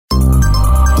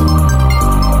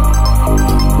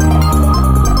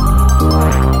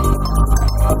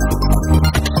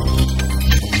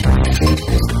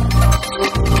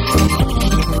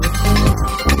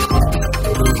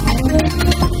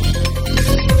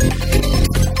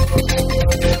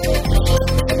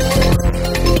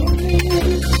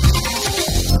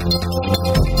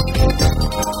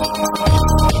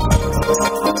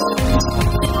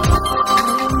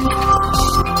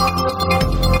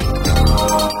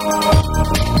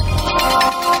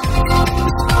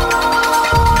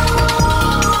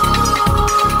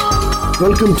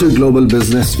Welcome to Global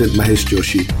Business with Mahesh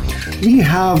Joshi. We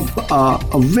have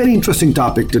a very interesting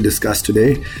topic to discuss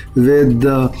today with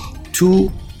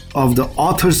two of the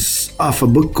authors of a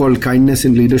book called Kindness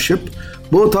in Leadership.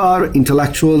 Both are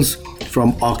intellectuals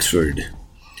from Oxford.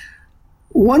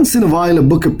 Once in a while, a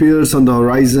book appears on the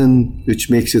horizon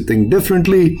which makes you think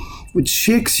differently, which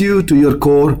shakes you to your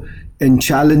core and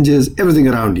challenges everything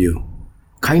around you.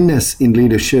 Kindness in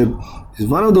Leadership is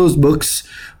one of those books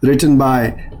written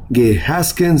by Gay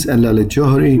Haskins and Lalit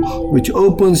Johri, which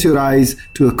opens your eyes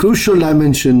to a crucial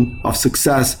dimension of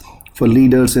success for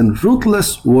leaders in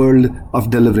ruthless world of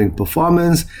delivering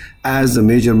performance as the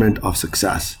measurement of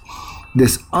success.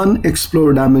 This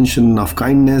unexplored dimension of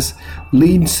kindness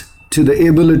leads to the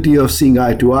ability of seeing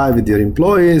eye to eye with your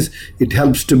employees. It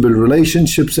helps to build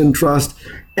relationships and trust.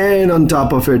 And on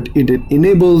top of it, it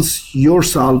enables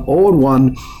yourself or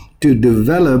one to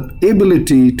develop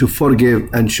ability to forgive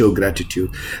and show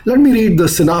gratitude. Let me read the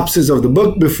synopsis of the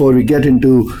book before we get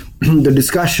into the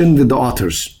discussion with the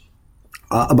authors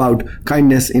about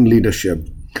kindness in leadership.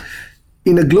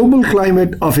 In a global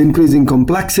climate of increasing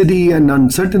complexity and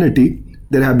uncertainty,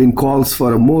 there have been calls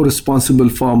for a more responsible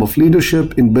form of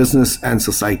leadership in business and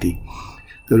society.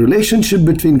 The relationship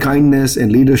between kindness and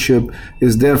leadership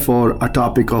is therefore a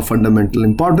topic of fundamental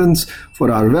importance for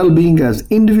our well-being as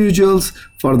individuals,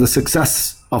 for the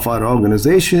success of our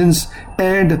organizations,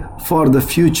 and for the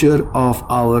future of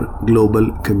our global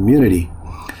community.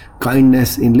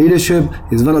 Kindness in Leadership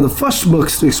is one of the first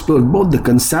books to explore both the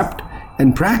concept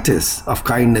and practice of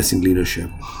kindness in leadership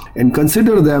and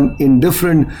consider them in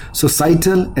different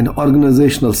societal and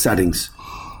organizational settings.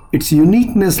 Its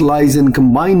uniqueness lies in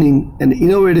combining an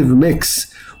innovative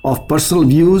mix of personal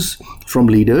views from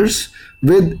leaders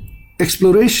with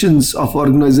explorations of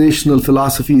organizational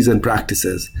philosophies and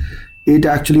practices. It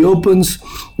actually opens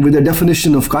with a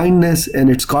definition of kindness and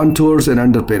its contours and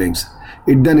underpinnings.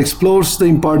 It then explores the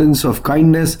importance of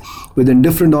kindness within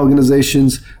different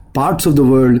organizations, parts of the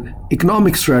world,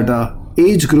 economic strata,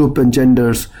 age group and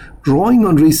genders, drawing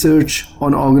on research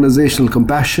on organizational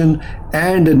compassion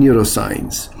and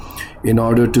neuroscience. In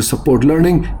order to support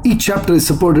learning, each chapter is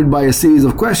supported by a series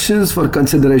of questions for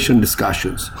consideration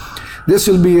discussions. This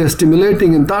will be a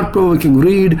stimulating and thought-provoking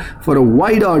read for a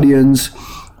wide audience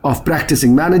of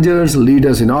practicing managers,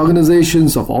 leaders in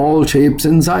organizations of all shapes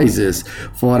and sizes,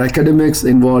 for academics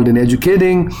involved in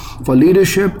educating, for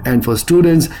leadership, and for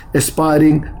students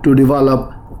aspiring to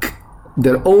develop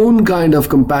their own kind of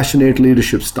compassionate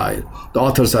leadership style. The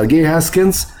authors are Gay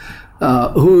Haskins,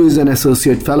 who is an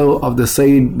associate fellow of the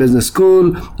Said Business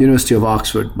School, University of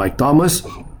Oxford, Mike Thomas,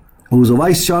 who is a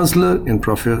vice chancellor and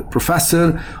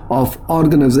professor of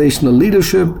organizational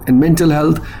leadership and mental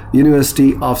health,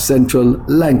 University of Central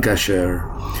Lancashire,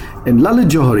 and Lalit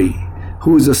Johri,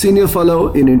 who is a senior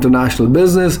fellow in international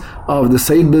business of the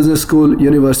Said Business School,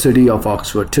 University of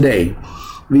Oxford. Today,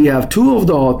 we have two of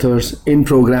the authors in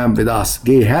program with us,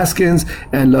 Gay Haskins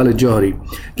and Lalit Johri.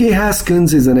 Gay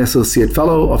Haskins is an associate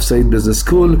fellow of Said Business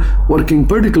School, working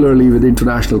particularly with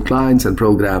international clients and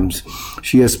programs.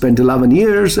 She has spent 11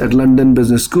 years at London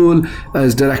Business School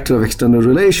as Director of External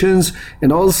Relations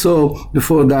and also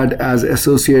before that as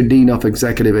Associate Dean of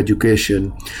Executive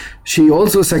Education. She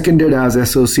also seconded as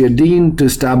Associate Dean to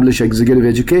establish executive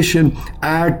education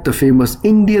at the famous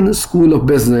Indian School of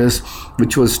Business,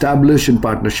 which was established in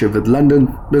partnership with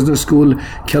London Business School,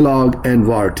 Kellogg and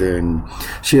Wharton.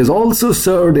 She has also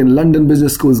served in London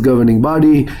Business School's governing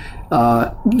body.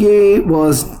 Gay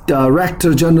was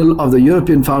Director General of the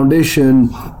European Foundation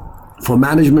for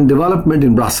Management Development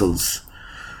in Brussels.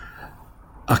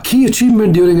 A key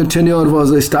achievement during her tenure was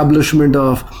the establishment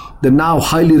of the now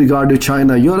highly regarded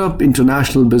China-Europe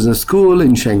International Business School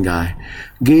in Shanghai.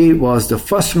 Gay was the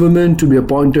first woman to be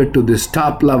appointed to this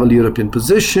top-level European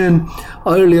position.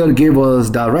 Earlier, Gay was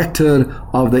director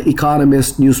of the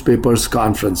Economist newspaper's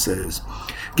conferences.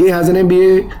 Gay has an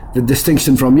MBA with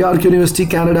distinction from York University,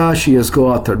 Canada. She has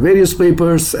co-authored various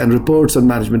papers and reports on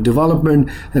management development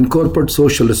and corporate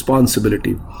social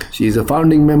responsibility. She is a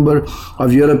founding member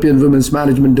of European Women's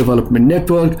Management Development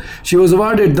Network. She was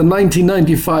awarded the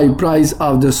 1995 prize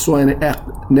of the Sven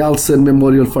Ek Nelson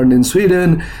Memorial Fund in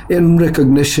Sweden in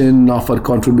recognition of her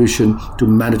contribution to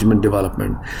management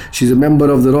development. She is a member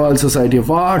of the Royal Society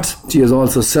of Arts. She has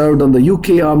also served on the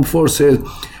UK Armed Forces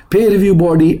peer review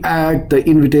body at the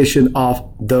invitation of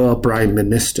the Prime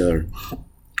Minister.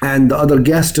 And the other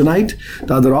guest tonight,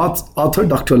 the other author,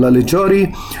 Dr. Lalit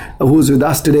Johri, who is with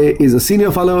us today, is a senior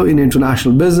fellow in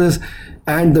international business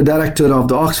and the director of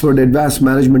the Oxford Advanced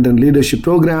Management and Leadership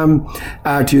Program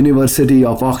at University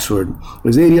of Oxford.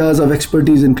 His areas of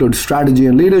expertise include strategy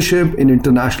and leadership in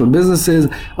international businesses,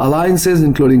 alliances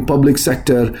including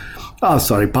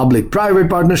public-private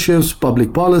partnerships,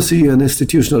 public policy, and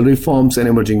institutional reforms in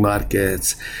emerging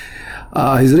markets.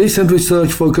 His recent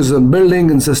research focuses on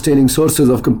building and sustaining sources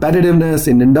of competitiveness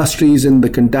in industries in the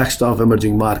context of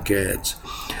emerging markets.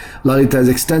 Lalit has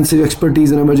extensive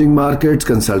expertise in emerging markets,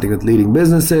 consulting with leading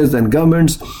businesses and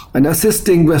governments, and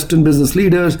assisting Western business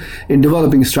leaders in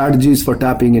developing strategies for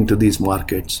tapping into these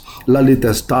markets. Lalit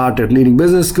has taught at leading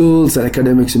business schools and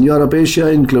academics in Europe,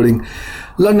 Asia, including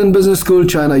London Business School,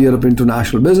 China Europe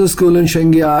International Business School in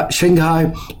Shanghai,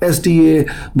 SDA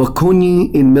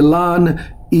Bocconi in Milan,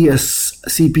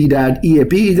 ESCP-DAD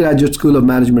EAP Graduate School of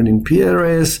Management in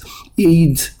Paris,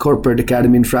 EADS Corporate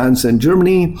Academy in France and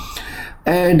Germany,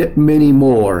 and many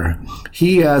more.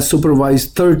 He has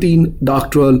supervised 13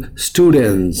 doctoral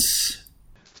students.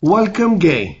 Welcome,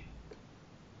 Gay.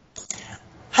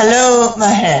 Hello,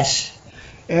 Mahesh.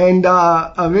 And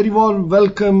a very warm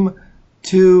welcome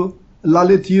to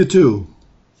Lalit, you too.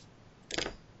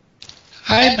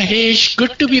 Hi, Mahesh.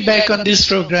 Good to be back on this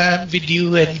program with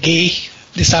you and Gay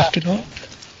this afternoon.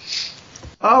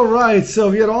 All right,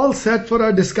 so we are all set for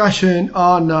our discussion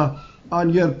on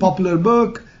your popular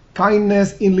book,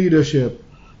 Kindness in Leadership.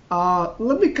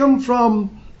 Let me come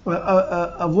from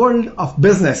a world of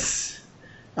business,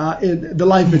 in the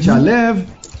life which I live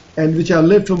and which I've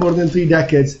lived for more than 3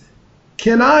 decades.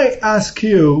 Can I ask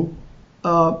you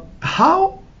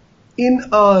how, in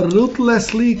a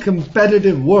ruthlessly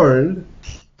competitive world,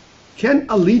 can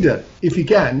a leader, if he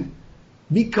can,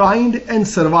 be kind and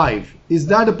survive? Is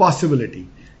that a possibility?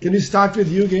 Can we start with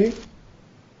you, Gay?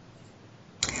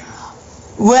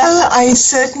 Well, I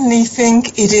certainly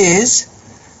think it is,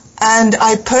 and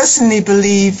I personally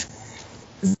believe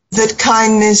that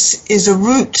kindness is a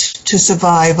route to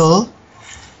survival,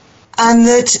 and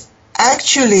that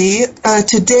actually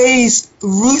today's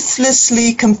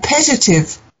ruthlessly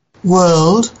competitive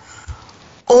world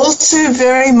also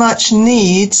very much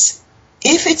needs,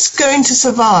 if it's going to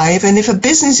survive and if a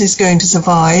business is going to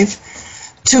survive,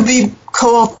 to be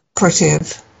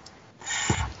cooperative.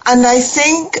 And I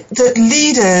think that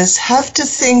leaders have to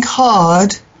think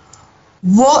hard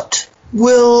what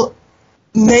will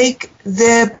make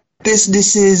their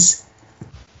businesses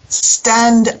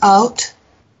stand out,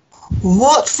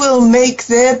 what will make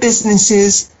their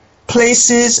businesses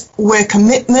places where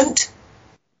commitment,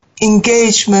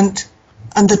 engagement,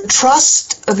 and the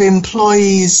trust of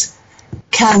employees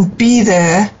can be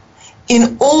there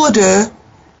in order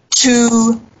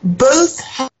to both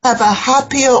have a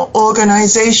happier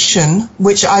organization,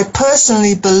 which I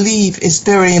personally believe is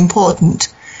very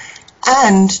important,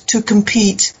 and to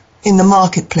compete in the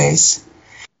marketplace.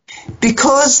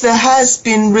 Because there has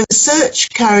been research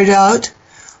carried out,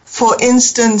 for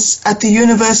instance, at the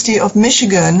University of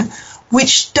Michigan,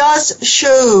 which does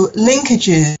show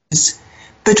linkages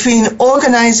between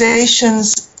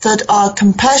organizations that are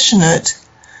compassionate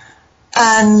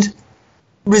and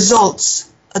results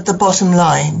at the bottom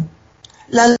line.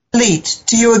 Lalit,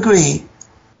 do you agree?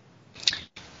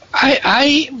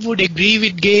 I would agree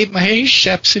with Gay, Mahesh,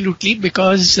 absolutely,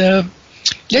 because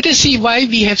let us see why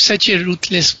we have such a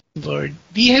ruthless world.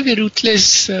 We have a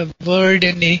ruthless world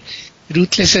and a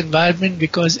ruthless environment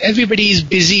because everybody is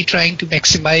busy trying to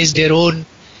maximize their own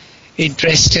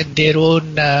interest and their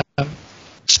own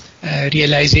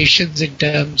realizations in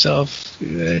terms of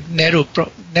narrow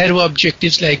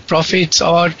objectives like profits,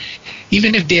 or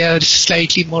even if they are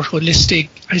slightly more holistic,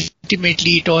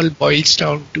 ultimately it all boils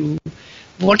down to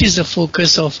what is the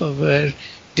focus of our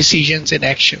decisions and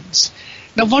actions.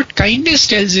 Now what kindness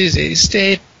tells us is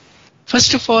that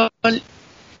first of all,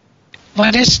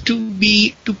 one has to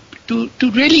be to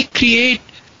really create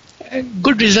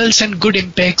good results and good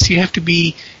impacts. You have to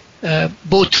be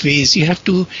both ways. You have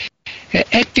to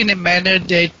act in a manner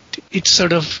that it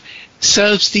sort of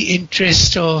serves the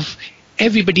interest of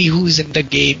everybody who's in the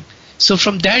game. So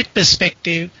from that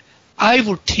perspective, I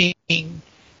would think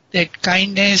that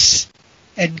kindness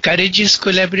encourages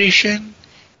collaboration,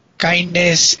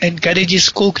 kindness encourages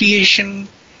co-creation.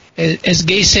 As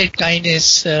Gay said,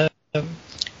 kindness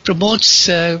promotes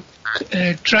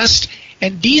trust,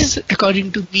 and these,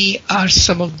 according to me, are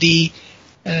some of the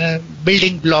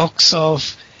building blocks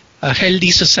of a healthy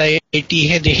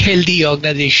society and a healthy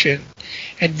organization.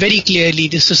 And very clearly,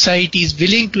 the society is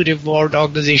willing to reward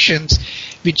organizations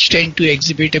which tend to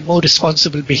exhibit a more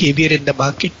responsible behavior in the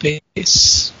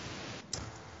marketplace.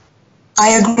 I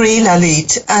agree,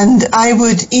 Lalit, and I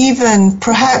would even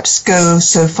perhaps go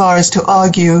so far as to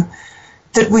argue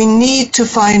that we need to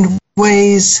find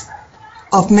ways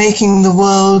of making the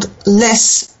world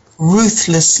less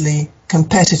ruthlessly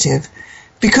competitive,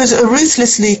 because a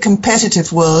ruthlessly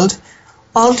competitive world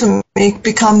ultimately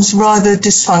becomes rather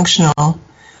dysfunctional,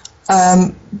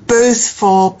 both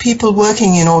for people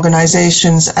working in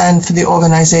organizations and for the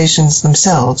organizations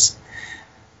themselves.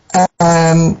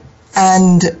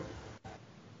 And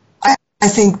I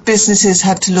think businesses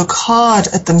have to look hard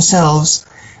at themselves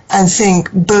and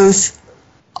think both,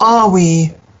 are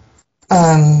we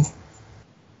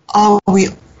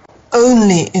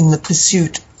only in the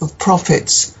pursuit of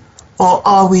profits, or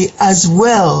are we as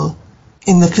well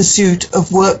in the pursuit of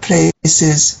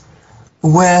workplaces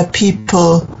where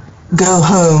people go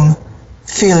home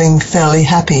feeling fairly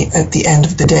happy at the end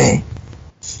of the day?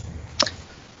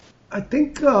 I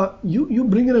think you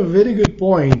bring in a very good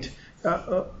point.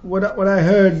 What I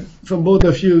heard from both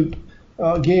of you,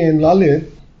 Gay and Lalit,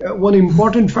 one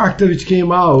important factor which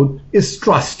came out is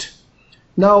trust.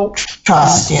 Now,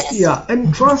 trust, yes. Yeah,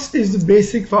 and trust is the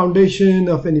basic foundation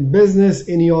of any business,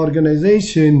 any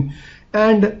organization.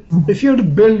 And if you have to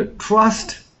build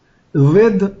trust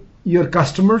with your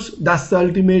customers, that's the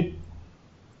ultimate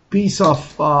piece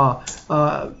of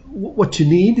what you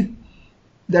need,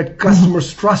 that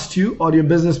customers trust you or your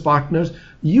business partners.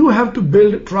 You have to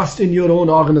build trust in your own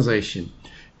organization.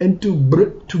 And to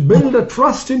build a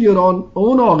trust in your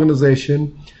own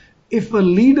organization, if a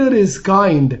leader is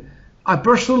kind, I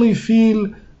personally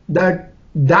feel that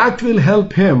will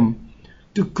help him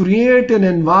to create an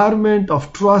environment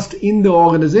of trust in the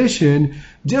organization.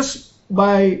 Just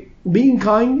by being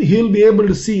kind, he'll be able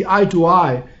to see eye to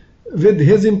eye with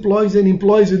his employees and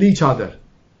employees with each other.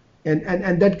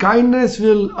 And that kindness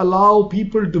will allow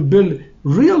people to build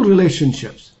real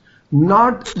relationships,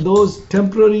 not those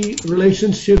temporary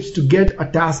relationships to get a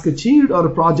task achieved or a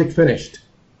project finished.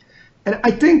 And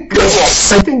I think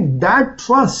that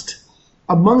trust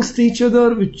amongst each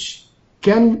other, which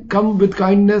can come with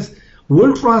kindness,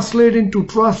 will translate into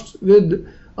trust with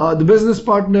the business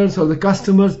partners or the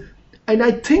customers. And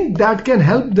I think that can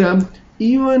help them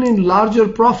even in larger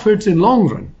profits in long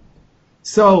run.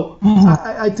 So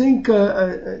I think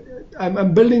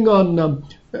I'm building on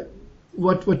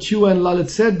what you and Lalit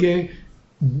said, Gay.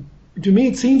 To me,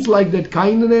 it seems like that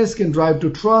kindness can drive to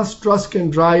trust, trust can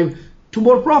drive to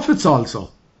more profits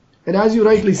also. And as you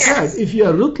rightly said, if you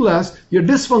are ruthless, you're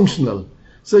dysfunctional.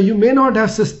 So you may not have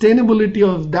sustainability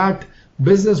of that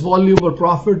business volume or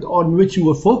profit on which you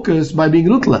were focused by being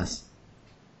ruthless.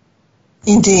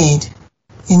 Indeed,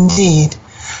 indeed.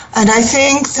 And I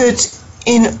think that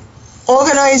in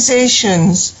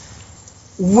organizations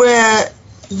where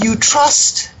you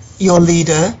trust your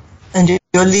leader and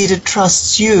your leader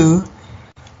trusts you,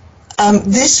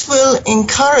 this will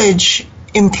encourage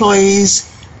employees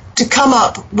to come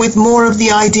up with more of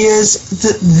the ideas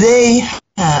that they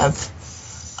have,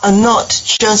 and not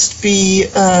just be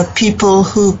people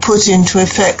who put into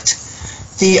effect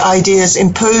the ideas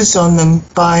imposed on them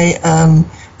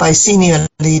by senior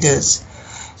leaders.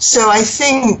 So I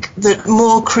think that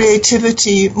more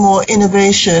creativity, more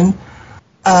innovation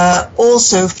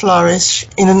also flourish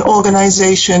in an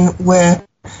organization where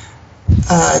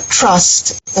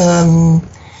trust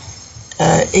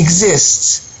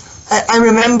exists. I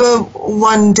remember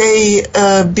one day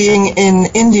being in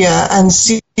India and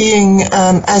seeing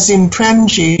Azim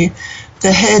Premji,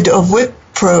 the head of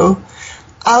Wipro,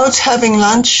 out having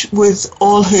lunch with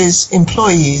all his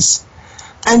employees.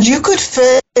 And you could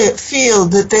feel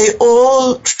that they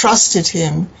all trusted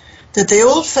him, that they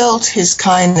all felt his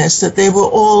kindness, that they were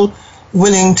all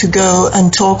willing to go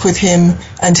and talk with him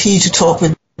and he to talk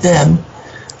with them.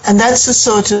 And that's the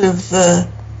sort of the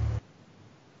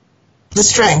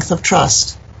strength of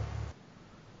trust.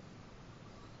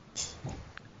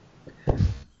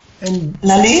 And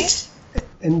Lalit?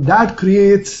 And that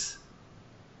creates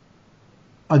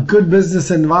a good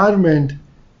business environment,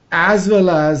 as well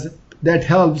as that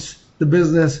helps the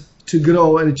business to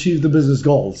grow and achieve the business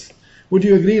goals. Would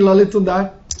you agree, Lalit, on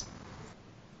that?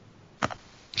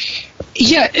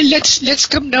 Yeah, let's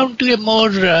come down to a more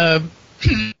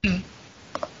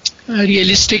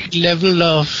realistic level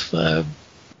of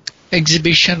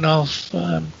exhibition of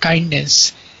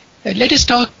kindness. Let us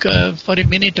talk for a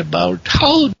minute about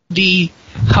how the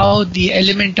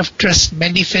element of trust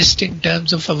manifests in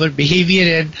terms of our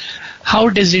behavior, and how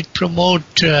does it promote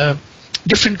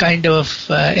different kind of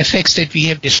effects that we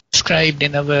have described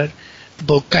in our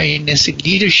book Kindness in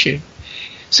Leadership.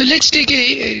 So let's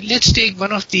take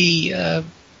one of the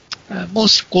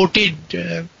most quoted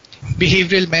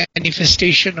behavioral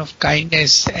manifestation of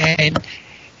kindness, and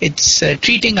it's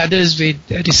treating others with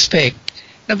respect.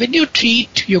 Now, when you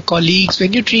treat your colleagues,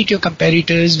 when you treat your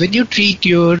competitors, when you treat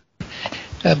your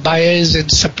buyers and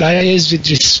suppliers with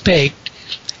respect,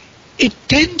 it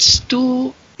tends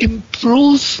to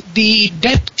improve the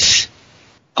depth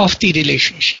of the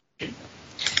relationship.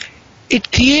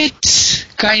 It creates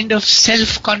kind of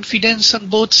self-confidence on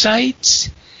both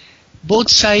sides.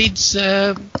 Both sides,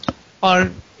 or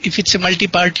if it's a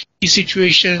multi-party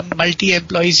situation,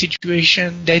 multi-employee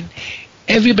situation, then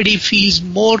everybody feels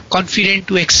more confident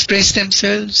to express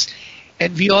themselves.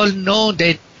 And we all know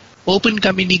that open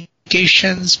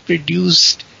communications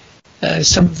produced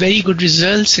some very good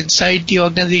results inside the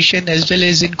organization as well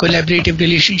as in collaborative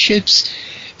relationships.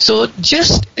 So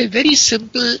just a very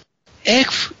simple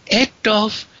act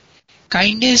of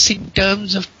kindness in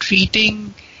terms of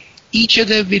treating each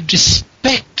other with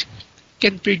respect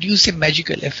can produce a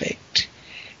magical effect.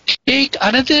 Take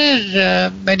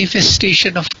another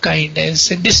manifestation of kindness,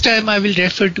 and this time I will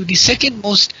refer to the second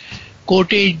most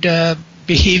quoted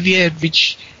behavior,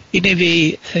 which in a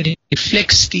way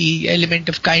reflects the element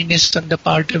of kindness on the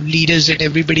part of leaders and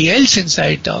everybody else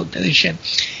inside the organization,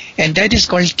 and that is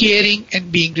called caring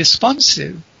and being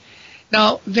responsive.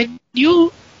 Now, when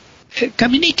you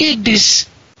communicate this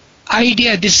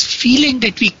idea, this feeling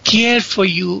that we care for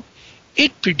you,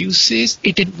 it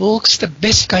invokes the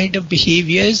best kind of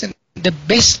behaviors and the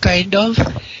best kind of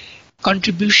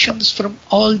contributions from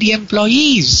all the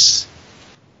employees.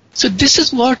 So this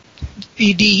is what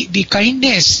the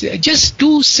kindness, just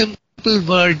two simple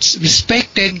words,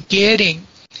 respect and caring,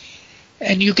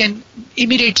 and you can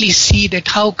immediately see that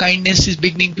how kindness is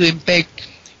beginning to impact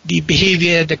the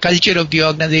behavior, the culture of the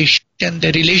organization,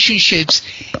 the relationships,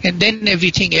 and then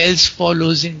everything else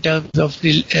follows in terms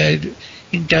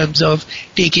of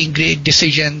taking great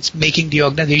decisions, making the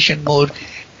organization more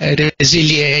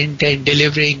resilient, and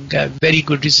delivering very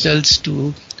good results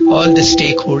to all the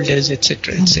stakeholders,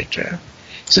 etc., etc.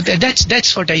 So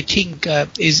that's what I think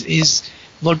is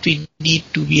what we need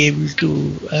to be able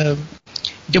to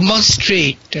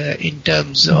demonstrate in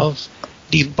terms of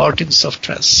the importance of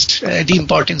trust, the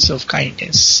importance of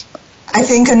kindness. I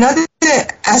think another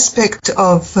aspect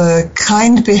of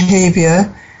kind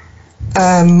behavior,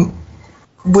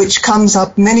 which comes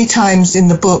up many times in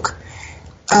the book,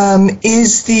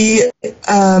 is the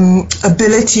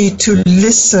ability to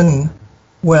listen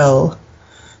well.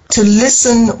 To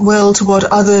listen well to what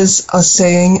others are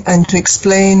saying and to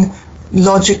explain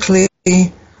logically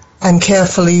and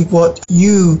carefully what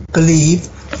you believe,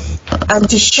 and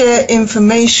to share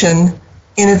information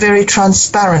in a very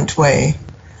transparent way.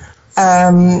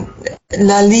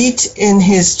 Lalit, in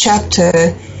his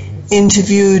chapter,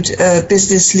 interviewed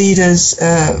business leaders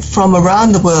from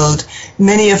around the world,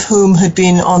 many of whom had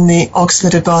been on the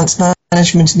Oxford Advanced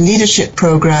Management and Leadership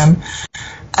Program.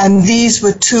 And these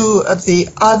were two of the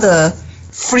other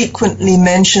frequently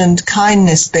mentioned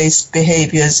kindness-based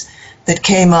behaviors that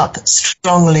came up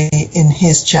strongly in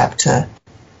his chapter.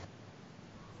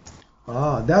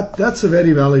 That's a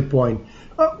very valid point.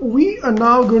 We are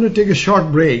now going to take a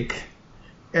short break,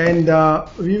 and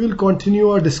we will continue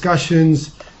our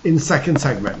discussions in second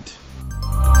segment.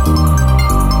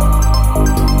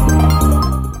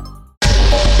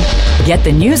 Get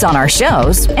the news on our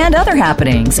shows and other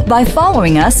happenings by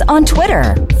following us on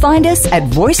Twitter. Find us at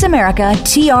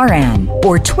VoiceAmericaTRN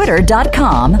or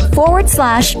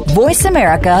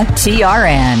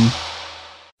twitter.com/VoiceAmericaTRN.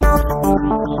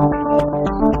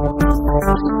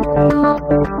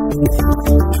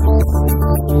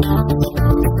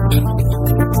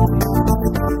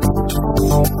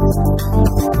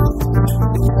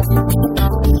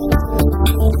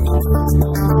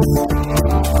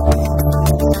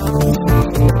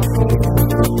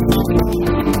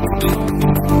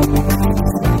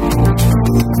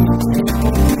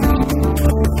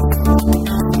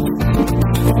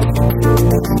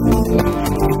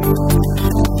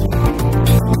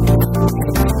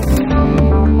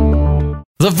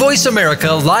 The Voice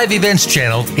America Live Events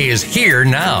channel is here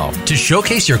now to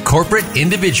showcase your corporate,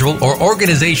 individual, or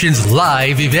organization's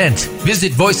live event.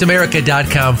 Visit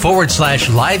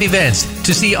voiceamerica.com/live events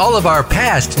to see all of our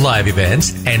past live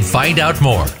events and find out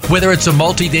more. Whether it's a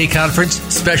multi-day conference,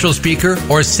 special speaker,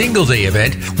 or single-day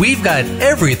event, we've got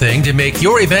everything to make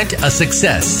your event a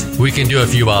success. We can do a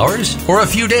few hours or a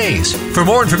few days. For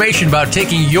more information about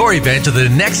taking your event to the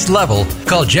next level,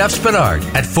 call Jeff Spinard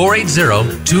at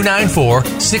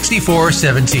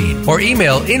 480-294-6417 or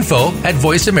email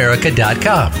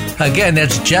info@voiceamerica.com. Again,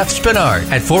 that's Jeff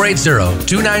Spinard at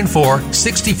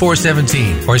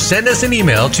 480-294-6417 or send us an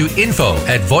email to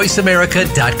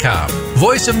info@voiceamerica.com.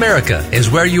 Voice America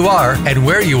is where you are and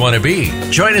where you want to be.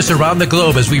 Join us around the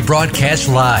globe as we broadcast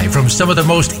live from some of the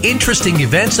most interesting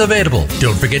events available.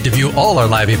 Don't forget to view all our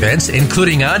live events,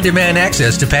 including on-demand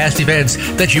access to past events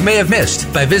that you may have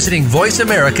missed by visiting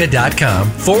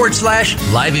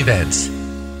voiceamerica.com/live events.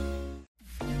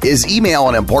 Is email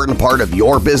an important part of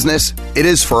your business? It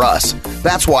is for us.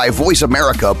 That's why Voice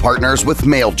America partners with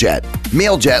MailJet.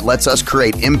 MailJet lets us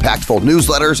create impactful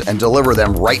newsletters and deliver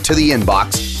them right to the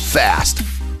inbox fast.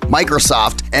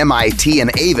 Microsoft, MIT, and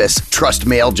Avis trust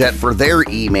MailJet for their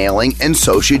emailing, and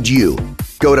so should you.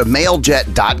 Go to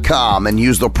mailjet.com and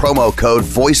use the promo code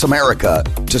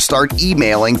VoiceAmerica to start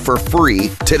emailing for free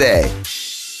today.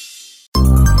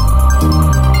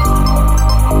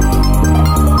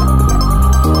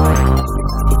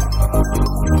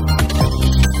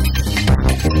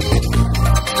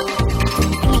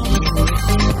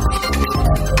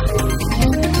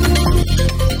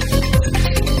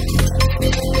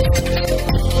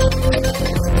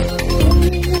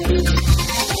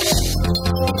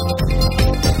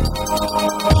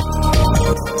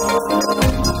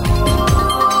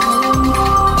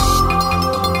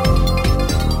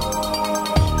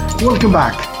 Welcome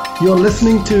back. You're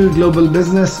listening to Global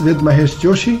Business with Mahesh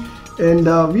Joshi, and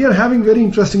we are having very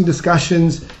interesting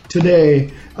discussions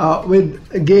today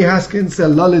with Gay Haskins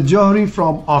and Lalit Johri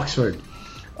from Oxford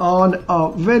on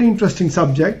a very interesting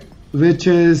subject, which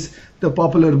is the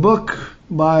popular book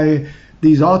by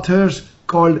these authors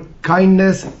called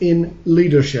Kindness in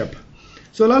Leadership.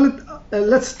 So Lalit,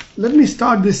 let me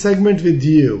start this segment with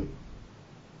you.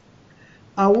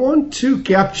 I want to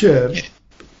capture,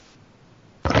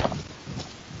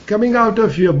 coming out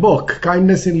of your book,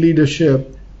 Kindness in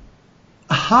Leadership,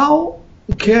 how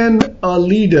can a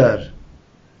leader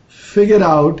figure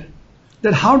out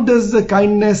that how does the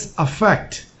kindness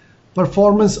affect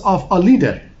performance of a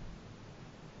leader?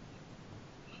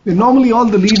 Normally all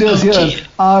the leaders here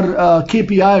are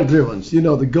KPI driven,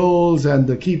 the goals and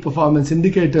the key performance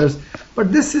indicators,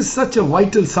 but this is such a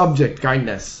vital subject,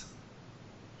 kindness.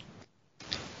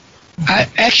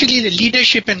 Actually, the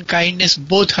leadership and kindness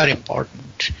both are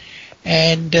important.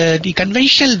 And the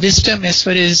conventional wisdom as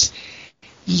far as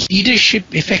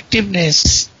leadership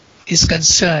effectiveness is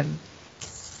concerned,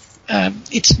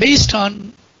 it's based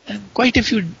on quite a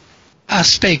few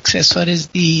aspects as far as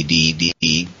the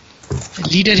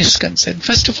leader is concerned.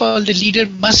 First of all, the leader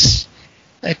must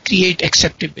create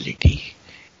acceptability.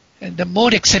 And the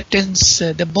more acceptance,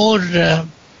 the more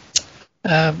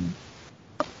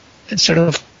sort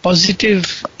of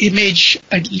positive image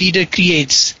a leader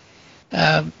creates,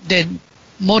 then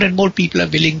more and more people are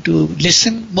willing to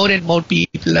listen, more and more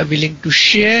people are willing to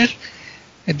share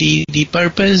the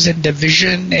purpose and the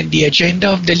vision and the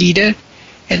agenda of the leader.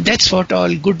 And that's what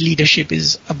all good leadership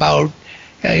is about,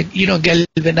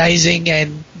 galvanizing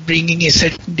and bringing a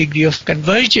certain degree of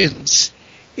convergence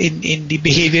in the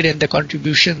behavior and the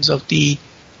contributions of the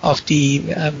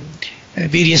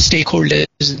various stakeholders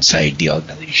inside the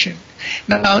organization.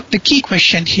 Now, the key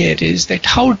question here is that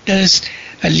how does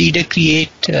a leader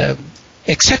create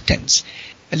acceptance?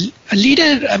 A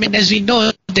leader, as we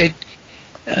know that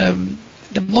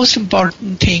the most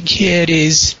important thing here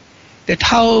is that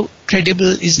how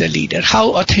credible is the leader,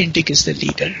 how authentic is the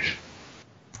leader.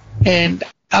 And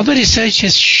our research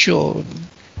has shown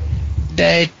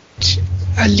that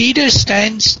a leader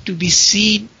stands to be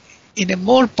seen in a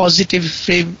more positive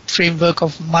framework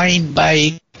of mind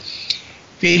by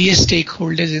various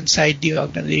stakeholders inside the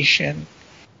organization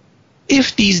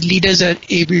if these leaders are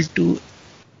able to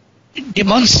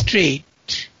demonstrate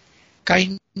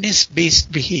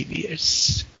kindness-based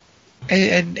behaviors.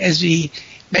 And as we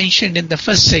mentioned in the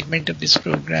first segment of this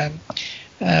program,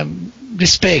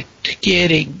 respect,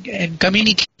 caring, and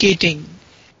communicating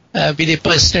with a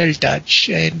personal touch.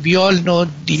 And we all know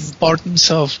the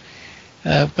importance of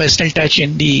personal touch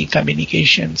in the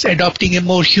communications. Adopting a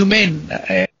more human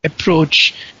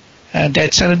approach,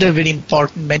 that's another very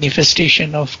important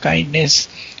manifestation of kindness.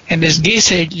 And as Gay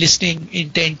said, listening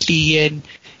intently and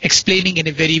explaining in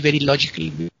a very, very logical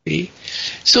way.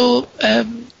 So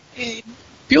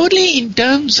purely in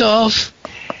terms of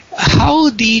how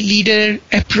the leader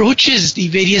approaches the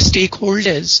various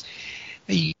stakeholders,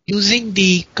 using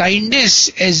the kindness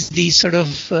as the sort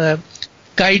of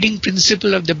guiding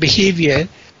principle of the behavior,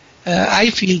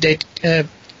 I feel that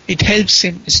it helps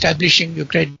in establishing your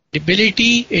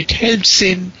credibility, it helps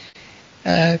in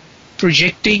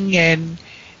projecting and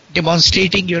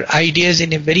demonstrating your ideas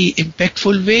in a very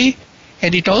impactful way,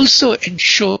 and it also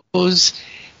ensures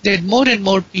that more and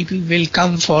more people will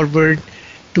come forward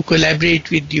to collaborate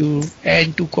with you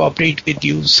and to cooperate with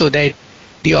you so that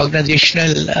the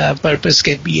organizational purpose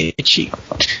can be achieved.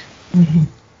 Mm-hmm.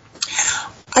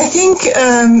 I think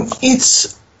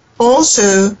it's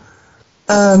also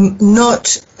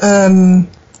not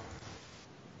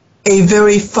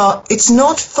it's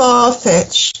not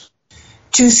far-fetched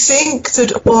to think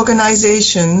that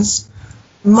organizations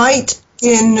might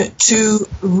begin to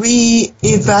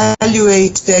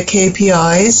re-evaluate their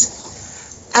KPIs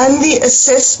and the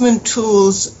assessment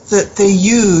tools that they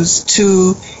use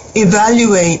to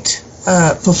evaluate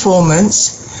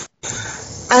performance,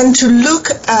 and to look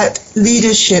at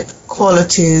leadership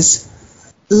qualities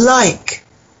like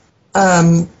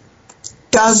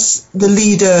does the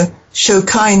leader show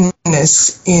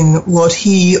kindness in what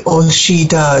he or she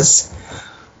does?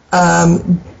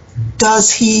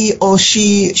 Does he or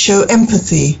she show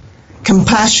empathy,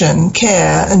 compassion,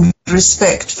 care, and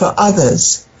respect for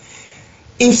others?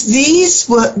 If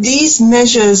these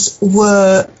measures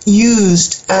were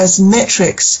used as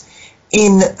metrics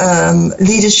in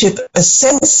leadership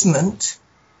assessment,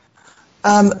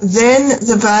 then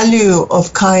the value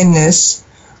of kindness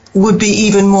would be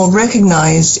even more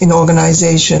recognized in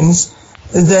organizations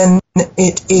than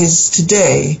it is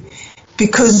today,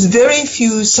 because very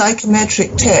few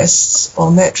psychometric tests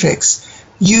or metrics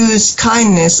use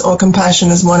kindness or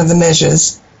compassion as one of the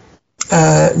measures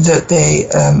that they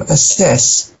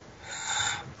assess.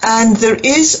 And there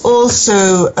is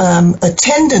also a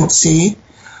tendency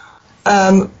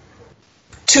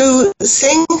to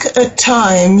think at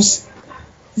times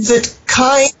that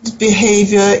kind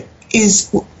behavior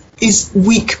is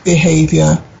weak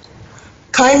behavior.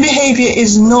 Kind behavior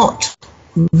is not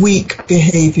weak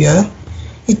behavior.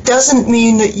 It doesn't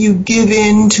mean that you give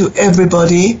in to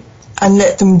everybody and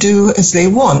let them do as they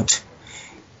want.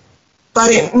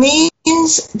 But it means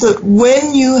that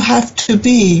when you have to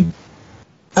be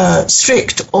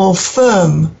strict or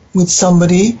firm with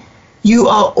somebody, you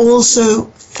are also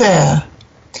fair.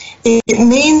 It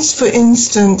means, for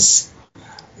instance,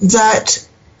 that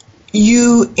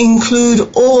you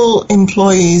include all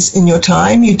employees in your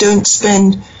time. You don't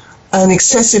spend an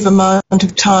excessive amount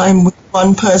of time with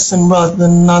one person rather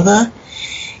than another.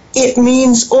 It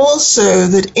means also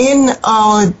that in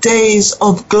our days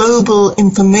of global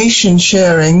information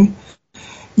sharing,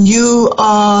 you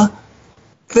are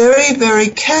very, very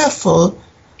careful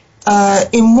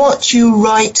in what you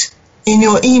write in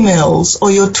your emails or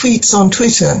your tweets on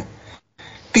Twitter,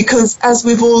 because as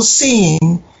we've all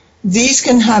seen, these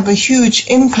can have a huge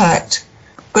impact,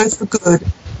 both for good.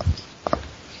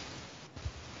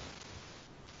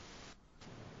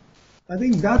 I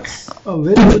think that's a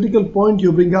very critical point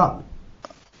you bring up.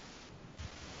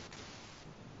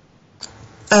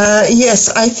 Yes,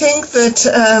 I think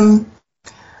that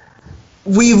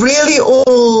we really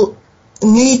all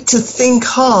need to think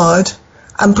hard,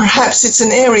 and perhaps it's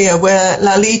an area where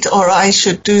Lalit or I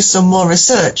should do some more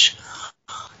research,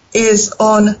 is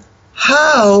on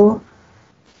how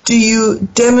do you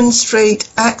demonstrate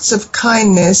acts of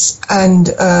kindness and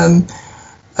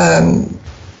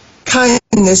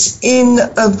kindness in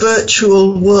a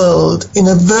virtual world, in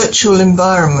a virtual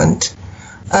environment.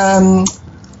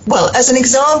 Well, as an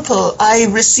example, I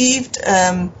received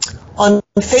on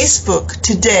Facebook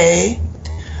today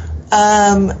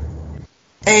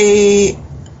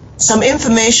some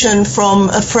information from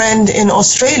a friend in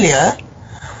Australia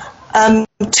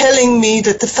telling me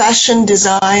that the fashion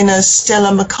designer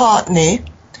Stella McCartney,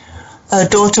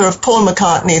 daughter of Paul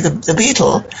McCartney, the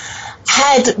Beatle,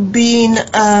 had been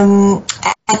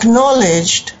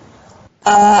acknowledged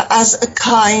as a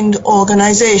kind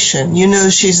organization. You know,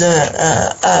 she's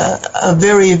a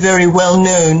very, very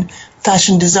well-known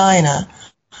fashion designer.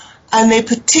 And they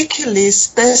particularly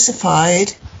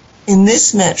specified in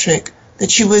this metric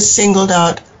that she was singled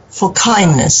out for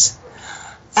kindness.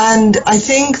 And I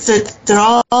think that there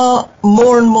are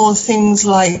more and more things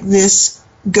like this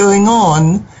going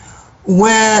on,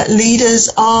 where leaders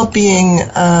are being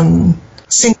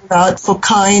singled out for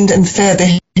kind and fair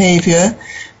behavior.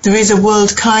 There is a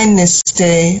World Kindness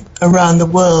Day around the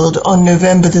world on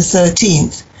November the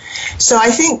 13th. So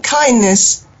I think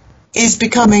kindness is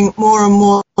becoming more and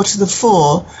more to the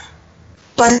fore,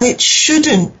 but it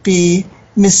shouldn't be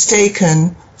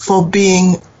mistaken for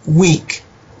being weak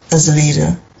as a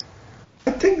leader.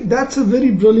 I think that's a very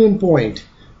brilliant point,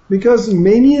 because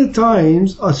many a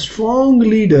times a strong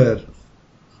leader,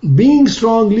 being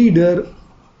strong leader,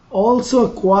 also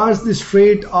acquires this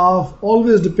trait of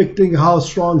always depicting how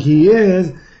strong he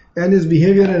is, and his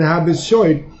behavior and habits show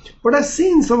it. But I've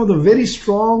seen some of the very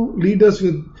strong leaders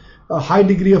with a high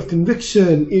degree of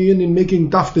conviction, even in making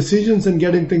tough decisions and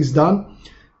getting things done,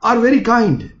 are very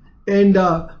kind. And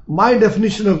my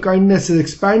definition of kindness is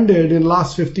expanded in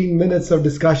last 15 minutes of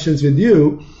discussions with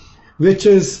you, which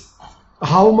is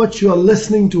how much you are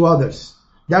listening to others.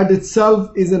 That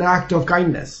itself is an act of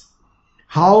kindness.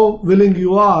 How willing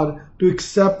you are to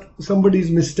accept somebody's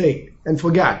mistake and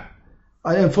forgive,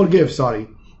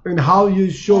 and how you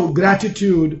show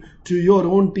gratitude to your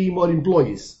own team or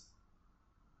employees.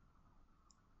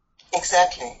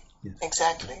 Exactly. Yes.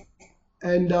 Exactly.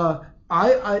 And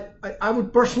I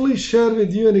would personally share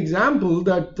with you an example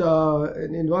that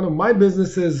in one of my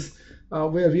businesses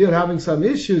where we are having some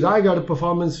issues, I got a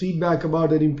performance feedback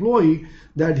about an employee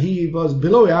that he was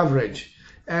below average.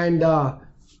 And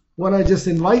when I just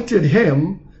invited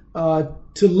him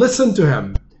to listen to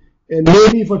him, and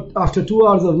maybe after 2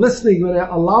 hours of listening, when I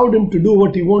allowed him to do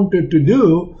what he wanted to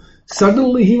do,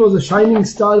 suddenly he was a shining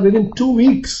star within 2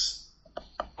 weeks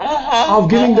of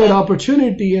giving that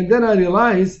opportunity. And then I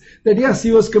realized that yes,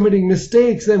 he was committing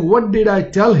mistakes. And what did I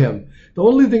tell him? The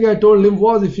only thing I told him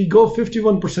was, if you go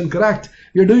 51% correct,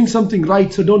 you're doing something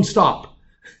right, so don't stop.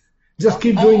 Just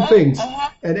keep doing things.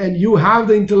 And you have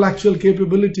the intellectual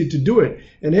capability to do it.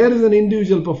 And here is an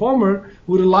individual performer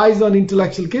who relies on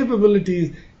intellectual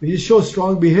capabilities. If you show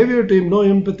strong behavior to him, no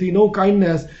empathy, no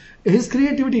kindness, his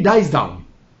creativity dies down.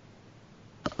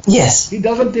 Yes. He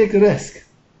doesn't take a risk.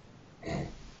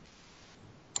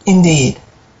 Indeed.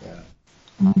 Yeah.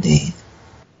 Indeed.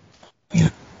 Yeah.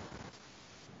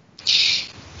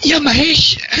 Yeah,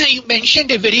 Mahesh, you mentioned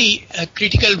a very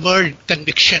critical word,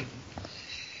 conviction.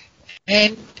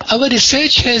 And our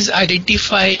research has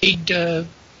identified the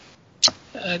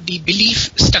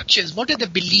belief structures. What are the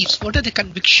beliefs? What are the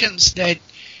convictions that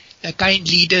kind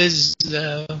leaders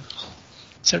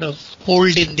sort of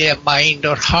hold in their mind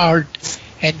or heart,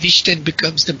 and which then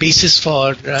becomes the basis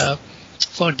for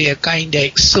their kind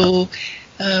acts? So,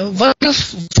 what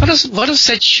of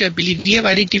such beliefs? We have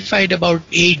identified about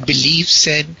 8 beliefs,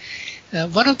 and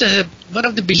one of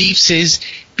the beliefs is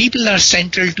people are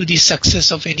central to the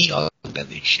success of any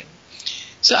organization.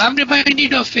 So I'm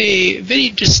reminded of a very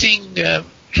interesting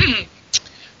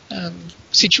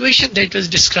situation that was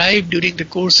described during the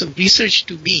course of research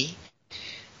to me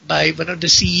by one of the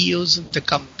CEOs of the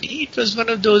company. It was one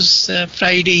of those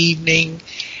Friday evening,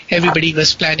 everybody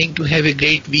was planning to have a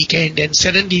great weekend, and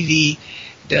suddenly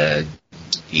the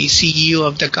CEO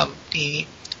of the company,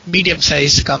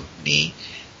 medium-sized company,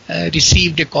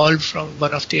 received a call from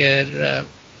one of their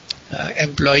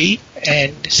employee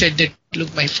and said that,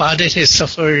 look, my father has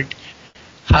suffered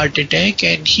heart attack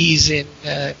and he's in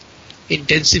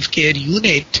intensive care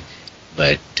unit,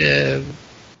 but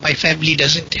my family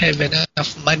doesn't have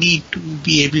enough money to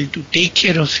be able to take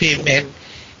care of him and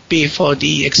pay for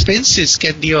the expenses.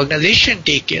 Can the organization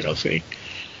take care of it?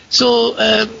 So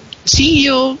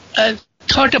CEO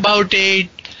thought about it,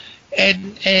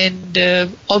 and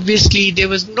obviously there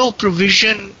was no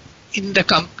provision in the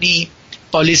company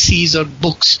policies or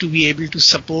books to be able to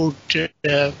support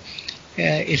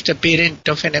if the parent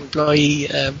of an employee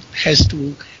has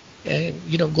to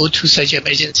go through such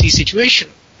emergency situation.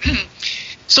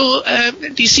 So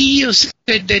the CEO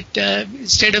said that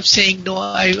instead of saying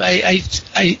no,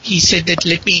 he said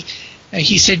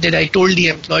that I told the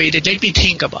employee that let me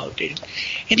think about it.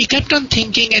 And he kept on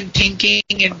thinking and thinking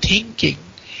and thinking.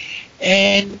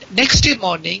 And next day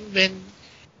morning, when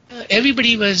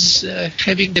everybody was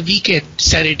having the weekend,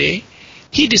 Saturday,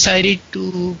 he decided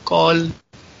to call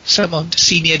some of the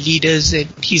senior leaders, and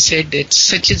he said that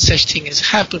such and such thing has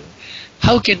happened.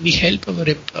 How can we help our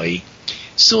employee?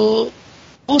 So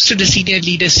most of the senior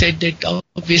leaders said that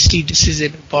obviously this is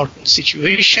an important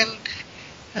situation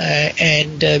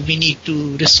and we need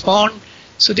to respond.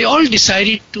 So they all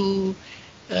decided to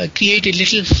create a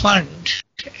little fund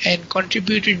and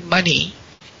contributed money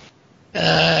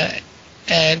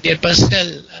and their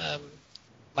personal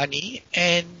money,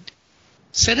 and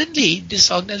suddenly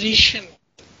this organization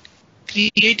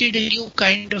created a new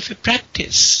kind of a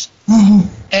practice. Mm-hmm.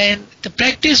 And the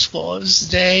practice was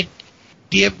that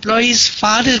the employee's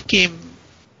father came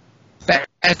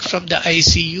back from the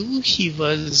ICU. He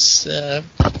was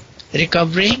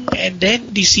recovering, and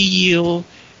then the CEO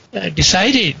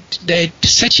decided that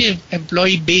such an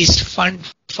employee-based fund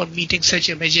for meeting such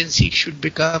emergency should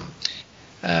become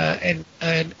an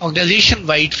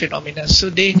organization-wide phenomenon. So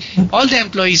all the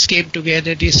employees came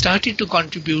together. They started to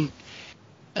contribute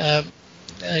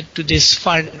to this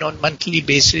fund on monthly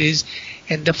basis,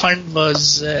 and the fund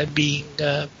was being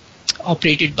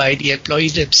operated by the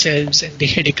employees themselves, and they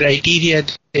had a criteria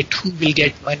that who will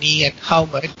get money and how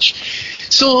much.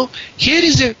 So here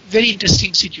is a very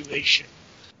interesting situation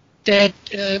that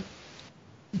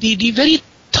the very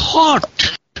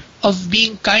thought of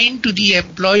being kind to the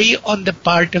employee on the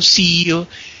part of CEO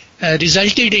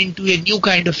resulted into a new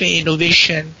kind of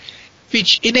innovation,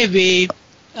 which in a way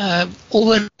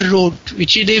overrode,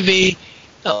 which in a way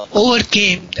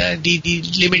overcame the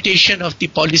limitation of the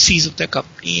policies of the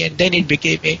company, and then it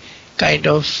became a kind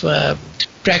of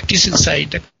practice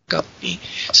inside the company.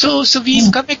 So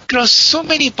we've come across so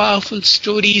many powerful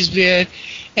stories where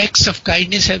acts of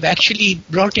kindness have actually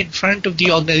brought in front of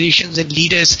the organizations and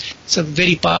leaders some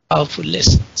very powerful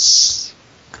lessons.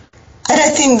 And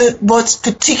I think that what's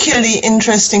particularly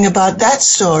interesting about that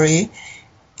story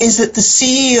is that the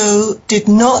CEO did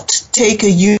not take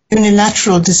a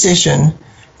unilateral decision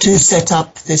to set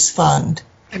up this fund.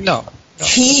 No.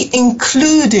 He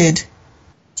included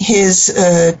his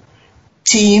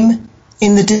team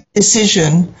in the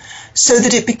decision so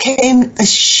that it became a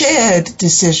shared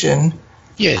decision.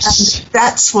 Yes. And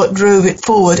that's what drove it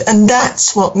forward, and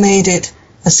that's what made it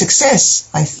a success,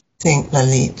 I think,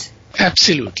 Lalit.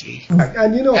 Absolutely. And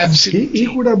Absolutely. he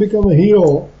could have become a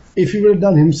hero if he would have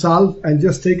done himself and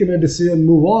just taken a decision,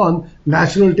 move on,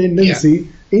 natural tendency. Yeah.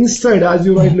 Instead, as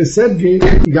you rightly said, Gay,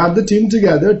 he got the team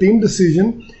together, team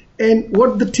decision, and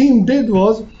what the team did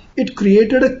was it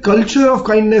created a culture of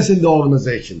kindness in the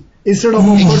organization. Instead of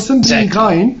a person being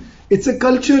kind, it's a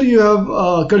culture you have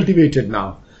cultivated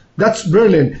now. That's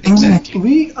brilliant. Exactly.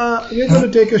 We're going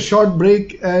to take a short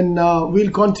break, and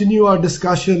we'll continue our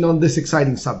discussion on this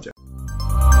exciting subject.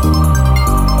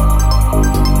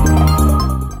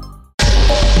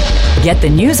 Get the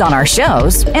news on our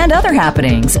shows and other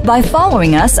happenings by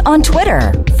following us on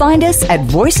Twitter. Find us at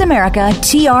Voice America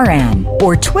TRN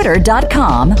or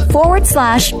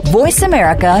twitter.com/Voice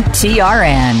America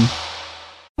TRN.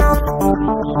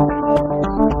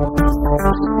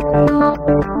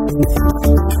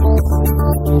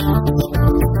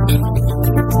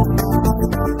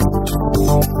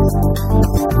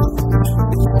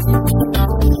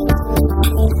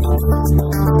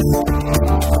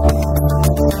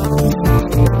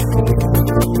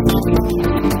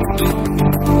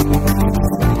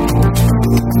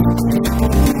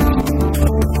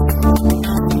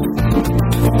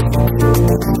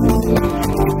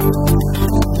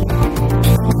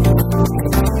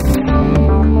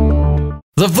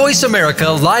 The Voice America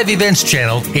Live Events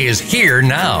channel is here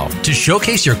now to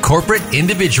showcase your corporate,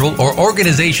 individual, or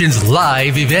organization's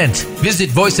live event.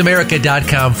 Visit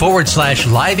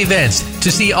voiceamerica.com/live events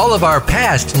to see all of our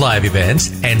past live events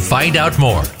and find out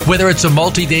more. Whether it's a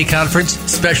multi-day conference,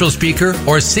 special speaker,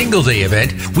 or single-day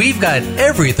event, we've got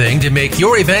everything to make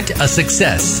your event a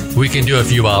success. We can do a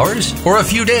few hours or a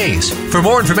few days. For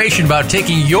more information about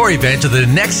taking your event to the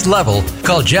next level,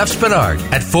 call Jeff Spinard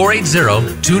at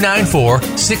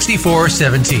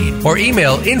 480-294-6417 or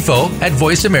email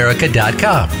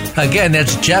info@voiceamerica.com. Again,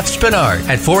 that's Jeff Spinard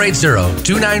at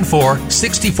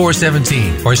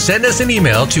 480-294-6417 or send us an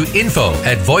email to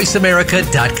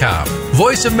info@voiceamerica.com.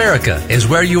 Voice America is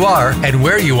where you are and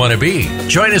where you want to be.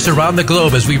 Join us around the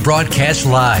globe as we broadcast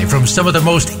live from some of the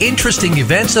most interesting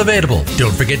events available.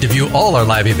 Don't forget to view all our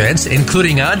live events,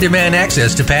 including on-demand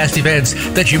access to past events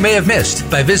that you may have missed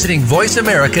by visiting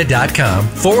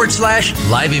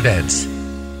voiceamerica.com/live events.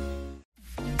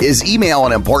 Is email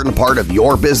an important part of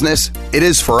your business? It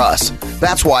is for us.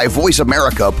 That's why Voice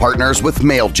America partners with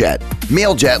MailJet.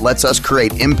 MailJet lets us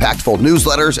create impactful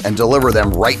newsletters and deliver them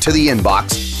right to the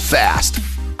inbox fast.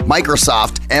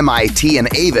 Microsoft, MIT, and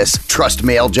Avis trust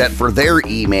MailJet for their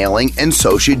emailing, and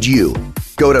so should you.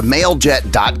 Go to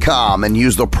mailjet.com and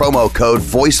use the promo code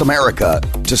VoiceAmerica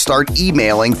to start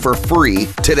emailing for free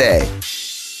today.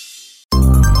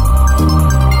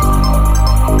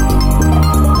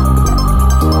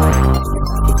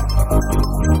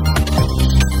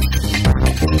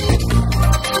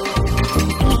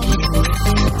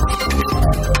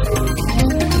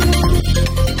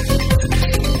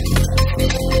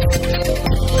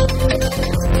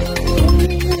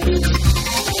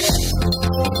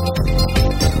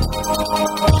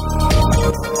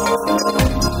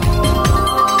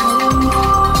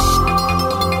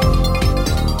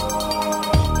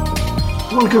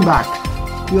 Welcome back.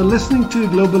 You're listening to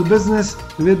Global Business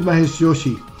with Mahesh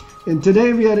Joshi. And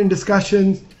today we are in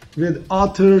discussions with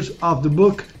authors of the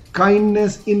book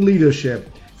Kindness in Leadership.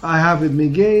 I have with me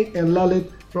Gay and Lalit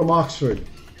from Oxford.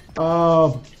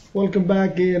 Welcome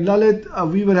back, Gay and Lalit.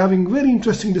 We were having very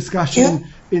interesting discussion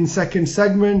in second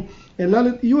segment. And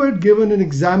Lalit, you had given an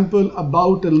example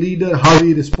about a leader, how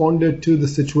he responded to the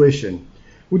situation.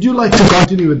 Would you like to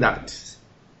continue with that?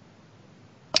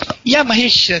 Yeah,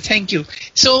 Mahesh, thank you.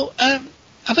 So our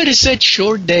research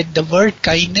showed that the word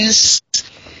kindness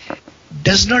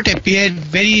does not appear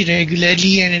very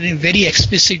regularly and in a very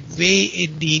explicit way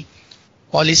in the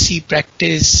policy,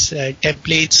 practice,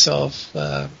 templates of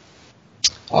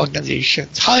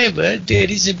organizations. However, there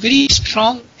is a very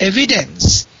strong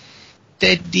evidence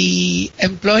that the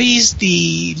employees,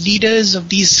 the leaders of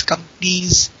these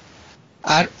companies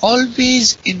are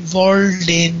always involved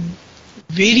in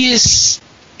various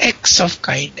acts of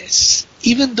kindness.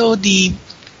 Even though the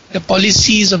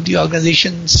policies of the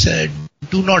organizations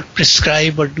do not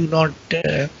prescribe or do not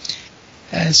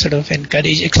sort of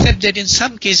encourage, except that in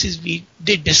some cases we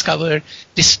did discover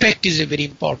respect is a very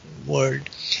important word.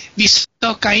 We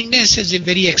saw kindness as a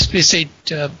very explicit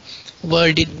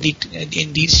word in the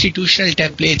institutional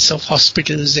templates of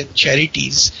hospitals and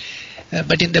charities.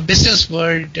 But in the business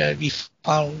world, we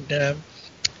found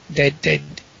that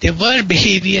there were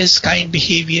behaviors, kind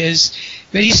behaviors,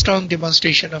 very strong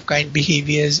demonstration of kind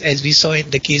behaviors, as we saw in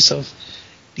the case of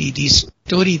the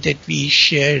story that we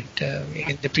shared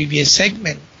in the previous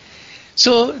segment.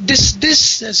 So this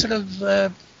sort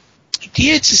of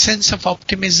creates a sense of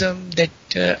optimism that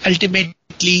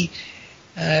ultimately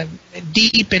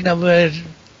deep in our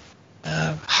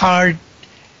heart,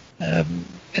 the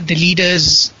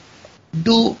leaders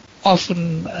do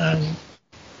often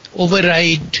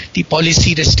override the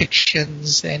policy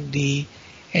restrictions and the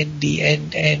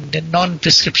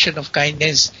non-prescription of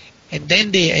kindness, and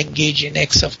then they engage in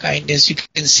acts of kindness. You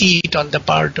can see it on the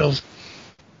part of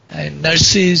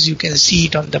nurses, you can see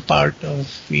it on the part of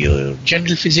your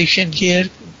general physician here,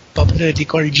 popularly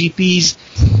called GPs.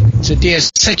 So they are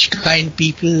such kind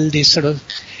people. They sort of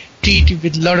treat you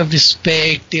with a lot of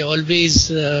respect. They always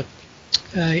go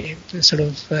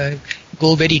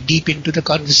very deep into the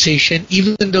conversation,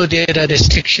 even though there are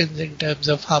restrictions in terms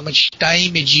of how much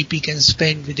time a GP can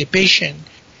spend with a patient.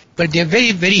 But they are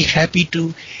very, very happy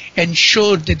to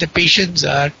ensure that the patients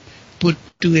are put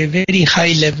to a very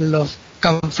high level of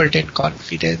comfort and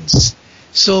confidence.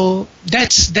 So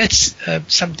that's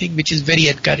something which is very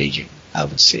encouraging, I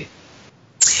would say.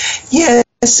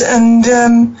 Yes,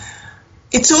 and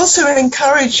it's also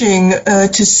encouraging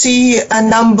to see a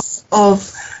number of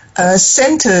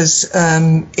centers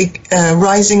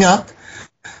rising up.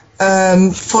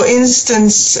 For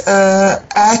instance,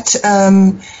 at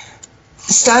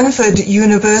Stanford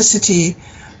University,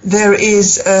 there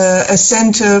is a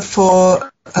center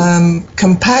for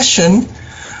compassion,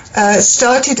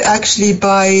 started actually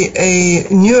by a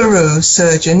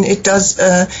neurosurgeon. It does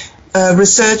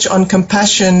research on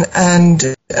compassion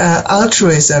and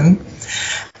altruism,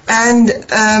 and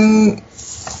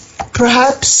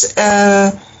perhaps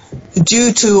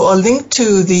due to or linked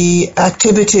to the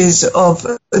activities of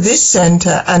this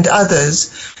center and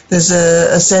others, there's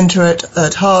a center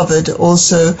at Harvard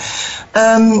also.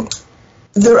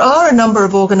 There are a number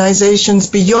of organizations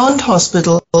beyond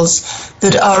hospitals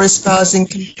that are espousing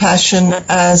compassion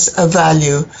as a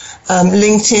value.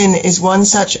 LinkedIn is one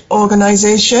such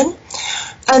organization.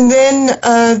 And then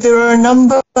there are a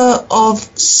number of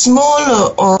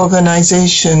smaller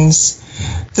organizations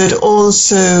that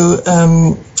also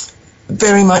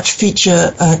very much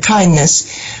feature kindness.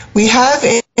 We have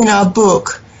in our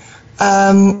book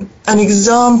an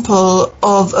example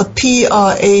of a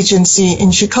PR agency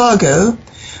in Chicago,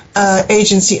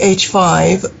 Agency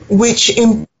H5, which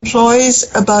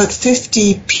employs about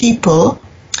 50 people,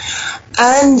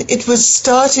 and it was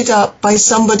started up by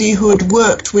somebody who had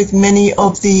worked with many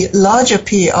of the larger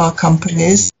PR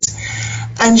companies,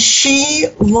 and she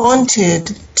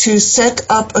wanted to set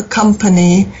up a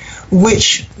company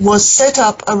which was set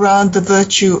up around the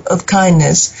virtue of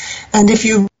kindness. And if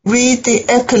you read the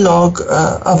epilogue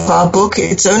of our book,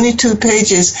 it's only 2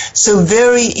 pages, so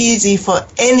very easy for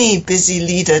any busy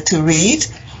leader to read.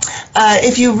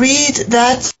 If you read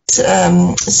that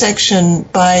section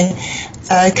by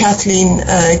Kathleen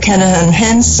Kenahan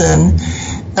Henson,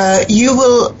 you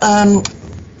will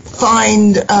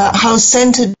find how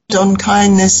centered on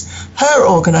kindness her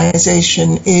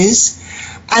organization is,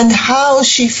 and how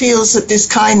she feels that this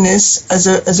kindness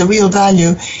as a real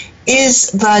value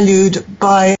is valued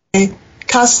by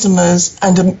customers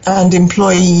and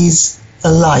employees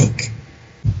alike.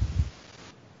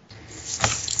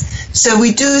 So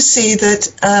we do see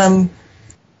that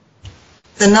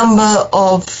the number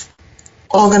of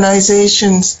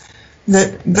organizations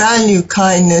that value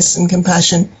kindness and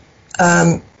compassion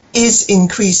is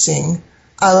increasing,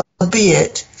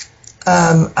 albeit,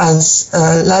 as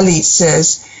Lalit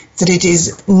says, that it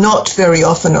is not very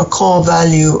often a core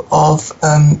value of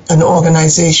an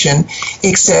organization,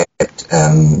 except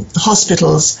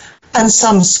hospitals and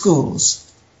some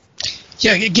schools.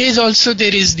 Yeah, Gaze, also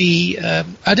there is the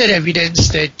other evidence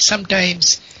that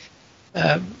sometimes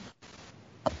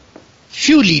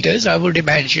few leaders, I would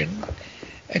imagine,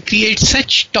 create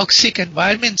such toxic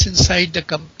environments inside the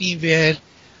company where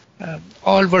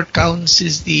all what counts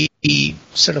is the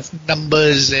sort of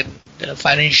numbers and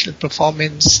financial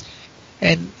performance.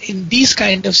 And in these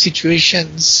kind of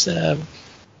situations,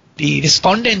 the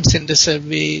respondents in the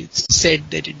survey said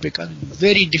that it becomes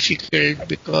very difficult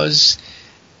because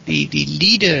the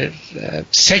leader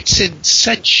sets in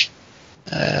such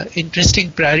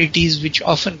interesting priorities which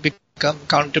often become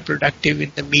counterproductive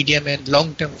in the medium and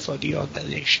long term for the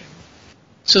organization.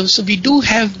 So we do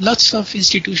have lots of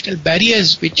institutional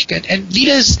barriers which can, and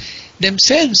leaders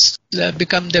themselves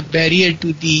become the barrier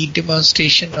to the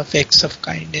demonstration of acts of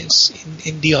kindness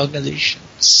in the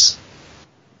organizations.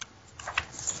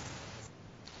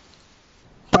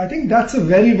 I think that's a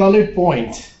very valid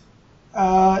point.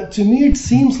 To me, it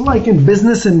seems like in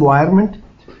business environment,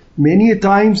 many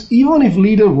times, even if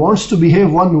leader wants to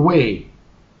behave one way,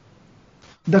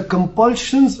 the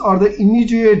compulsions or the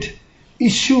immediate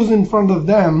issues in front of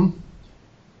them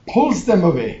pulls them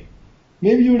away.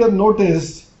 Maybe you would have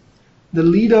noticed the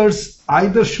leaders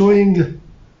either showing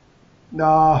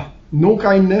no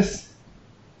kindness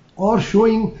or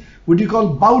showing what you call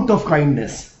bout of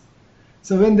kindness.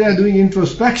 So when they are doing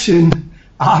introspection,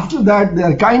 after that they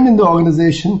are kind in the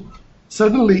organization,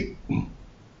 suddenly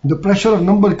the pressure of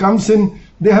number comes in,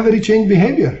 they have very changed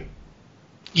behavior.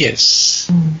 Yes.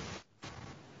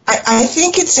 I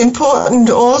think it's important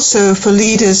also for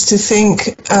leaders to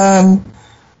think that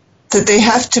they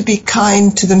have to be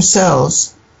kind to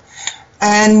themselves.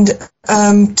 And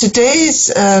today's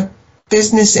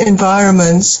business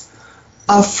environments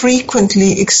are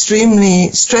frequently extremely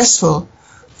stressful,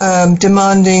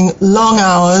 demanding long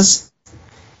hours,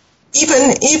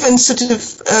 even sort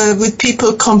of with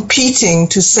people competing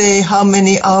to say how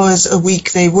many hours a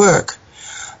week they work.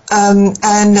 And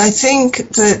I think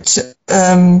that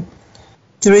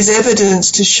there is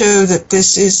evidence to show that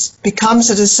this becomes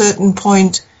at a certain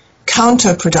point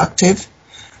counterproductive,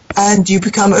 and you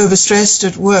become overstressed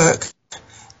at work.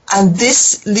 And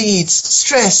this leads,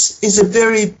 stress is a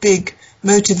very big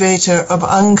motivator of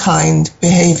unkind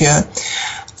behavior,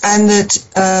 and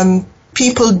that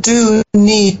people do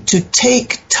need to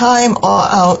take time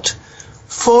out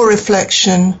for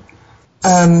reflection,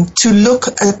 to look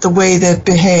at the way they've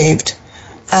behaved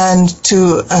and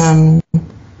to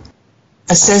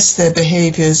assess their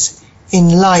behaviors in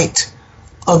light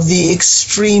of the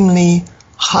extremely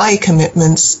high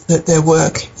commitments that their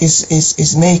work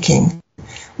is making,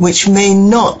 which may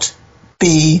not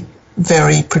be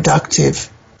very productive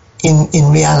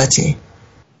in reality.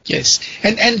 Yes,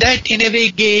 and that in a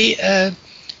way, Gay,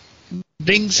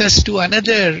 brings us to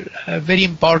another very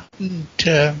important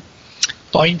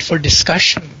point for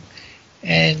discussion,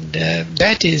 and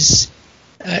that is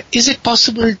it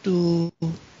possible to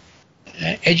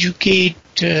educate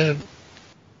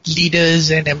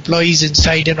leaders and employees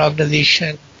inside an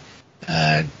organization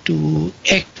to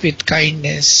act with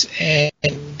kindness?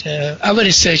 And our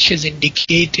research has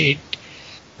indicated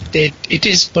that it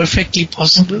is perfectly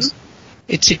possible.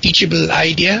 It's a teachable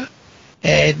idea,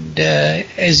 and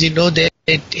as you know, that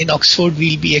in Oxford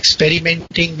we'll be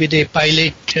experimenting with a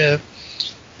pilot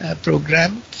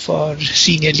program for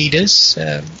senior leaders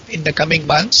in the coming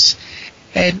months,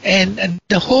 and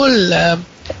the whole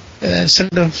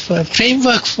sort of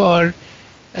framework for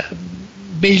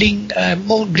building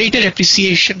more greater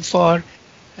appreciation for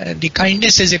the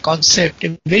kindness as a concept.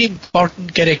 A very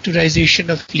important characterization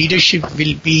of leadership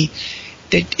will be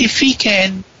that if we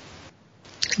can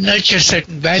nurture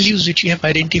certain values which we have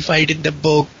identified in the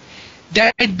book,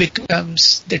 that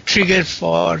becomes the trigger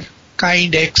for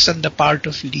kind acts on the part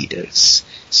of leaders.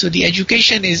 So the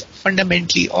education is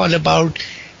fundamentally all about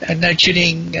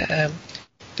nurturing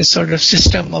the sort of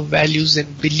system of values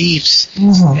and beliefs,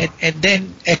 and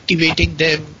then activating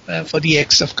them for the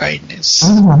acts of kindness.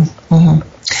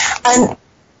 And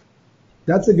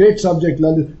that's a great subject,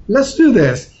 Lalit. Let's do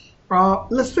this.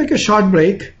 Let's take a short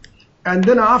break, and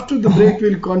then after the break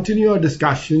we'll continue our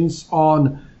discussions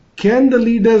on, can the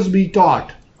leaders be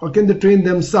taught or can they train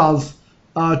themselves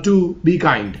to be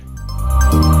kind?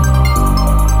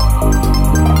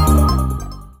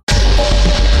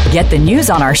 Get the news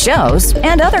on our shows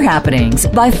and other happenings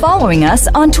by following us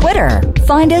on Twitter.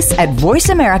 Find us at Voice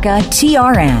America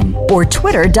TRN or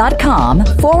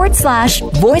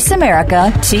twitter.com/Voice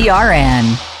America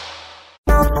TRN.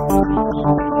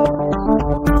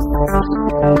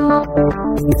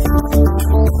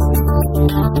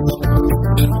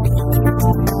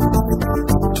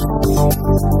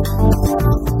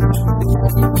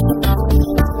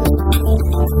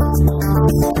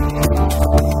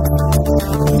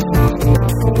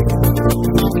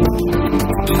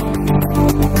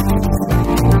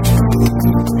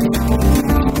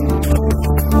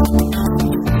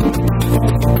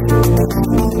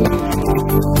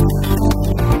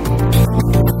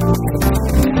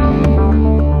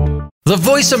 The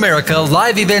Voice America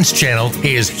Live Events channel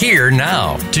is here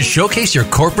now to showcase your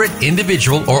corporate,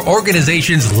 individual, or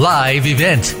organization's live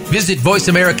event. Visit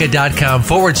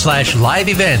voiceamerica.com/live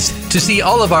events to see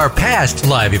all of our past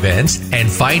live events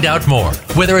and find out more.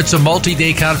 Whether it's a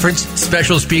multi-day conference,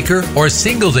 special speaker, or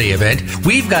single-day event,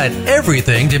 we've got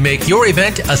everything to make your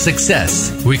event a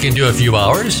success. We can do a few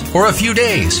hours or a few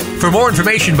days. For more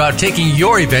information about taking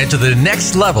your event to the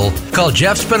next level, call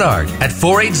Jeff Spinard at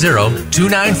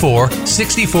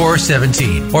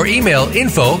 480-294-6417 or email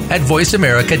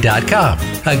info@voiceamerica.com.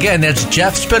 Again, that's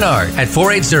Jeff Spinard at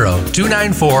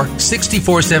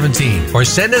 480-294-6417 or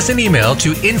send us an email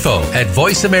to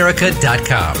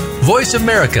info@voiceamerica.com. Voice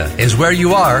America is where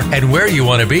you are and where you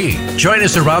want to be. Join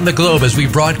us around the globe as we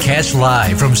broadcast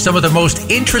live from some of the most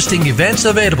interesting events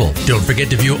available. Don't forget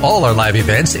to view all our live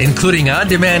events, including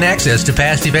on-demand access to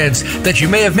past events that you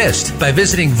may have missed by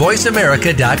visiting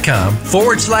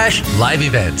voiceamerica.com/live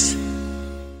events.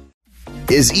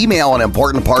 Is email an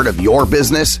important part of your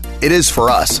business? It is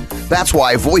for us. That's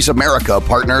why Voice America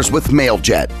partners with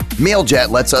MailJet.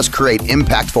 MailJet lets us create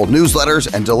impactful newsletters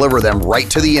and deliver them right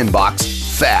to the inbox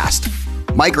fast.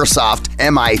 Microsoft,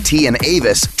 MIT, and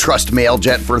Avis trust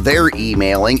MailJet for their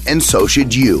emailing, and so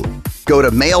should you. Go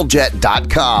to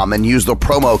mailjet.com and use the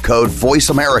promo code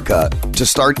VoiceAmerica to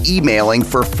start emailing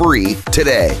for free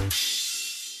today.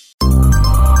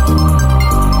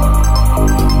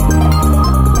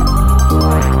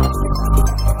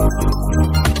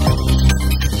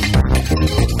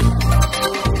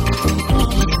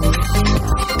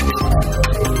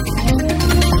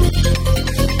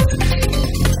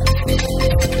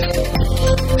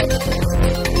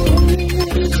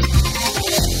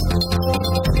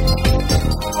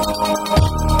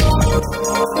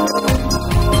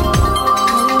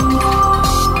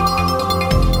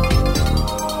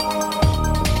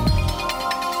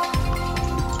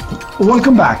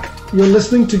 Welcome back. You're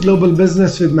listening to Global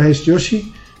Business with Mahesh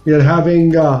Joshi. We are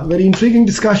having very intriguing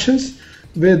discussions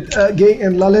with Gay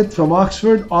and Lalit from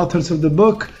Oxford, authors of the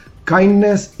book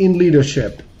Kindness in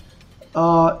Leadership.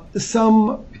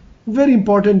 Some very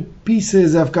important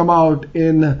pieces have come out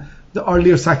in the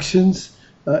earlier sections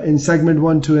in segment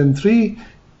 1, 2, and 3.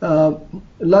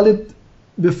 Lalit,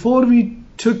 before we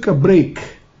took a break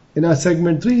in our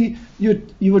segment 3, you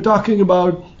were talking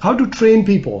about how to train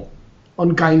people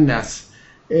on kindness.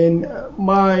 And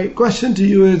my question to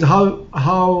you is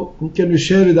how can you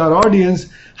share with our audience,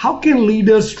 how can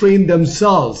leaders train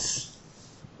themselves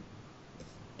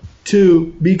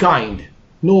to be kind,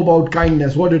 know about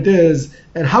kindness, what it is,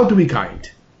 and how to be kind?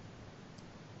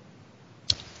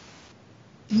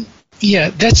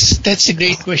 Yeah, that's a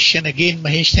great question. Again,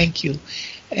 Mahesh, thank you.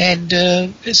 And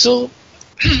so,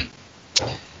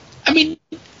 I mean,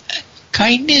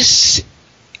 kindness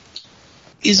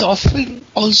is often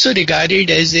also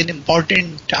regarded as an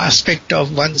important aspect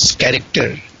of one's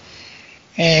character.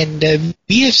 And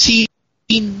we have seen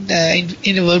in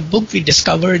our book, we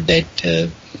discovered that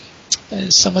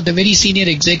some of the very senior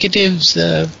executives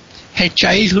had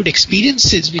childhood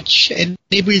experiences which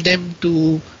enabled them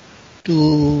to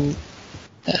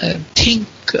think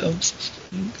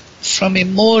from a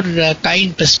more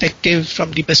kind perspective,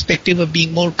 from the perspective of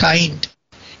being more kind,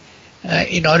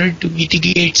 in order to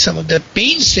mitigate some of the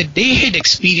pains that they had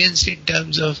experienced in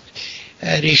terms of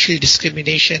racial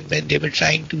discrimination when they were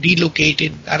trying to relocate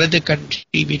in another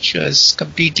country which was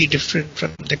completely different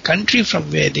from the country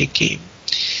from where they came.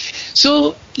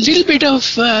 So, little bit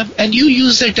of, and you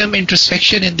used the term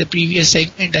introspection in the previous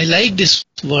segment. I like this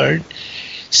word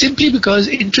simply because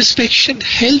introspection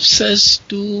helps us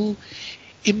to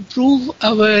improve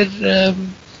our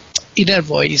inner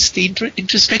voice. The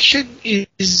introspection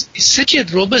is such a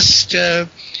robust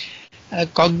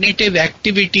cognitive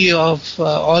activity of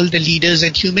all the leaders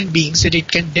and human beings that it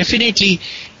can definitely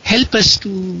help us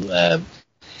to,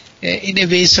 in a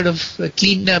way, sort of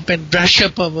clean up and brush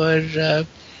up our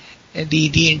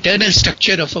the internal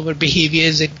structure of our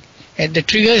behaviors and the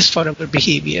triggers for our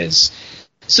behaviors.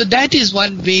 So that is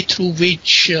one way through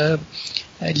which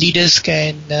leaders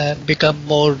can become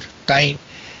more kind.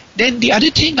 Then the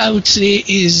other thing I would say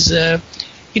is,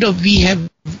 we have,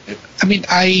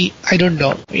 I don't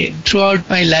know, throughout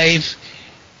my life,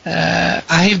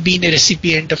 I have been a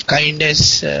recipient of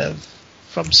kindness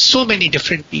from so many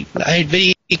different people. I had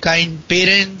very kind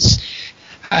parents,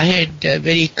 I had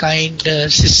very kind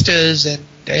sisters and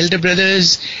elder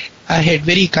brothers, I had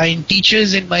very kind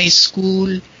teachers in my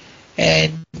school,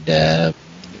 and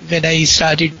when I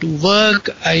started to work,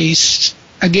 I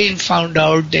again found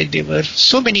out that there were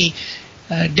so many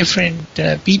different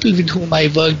people with whom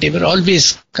I worked, they were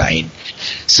always kind.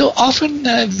 So often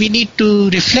we need to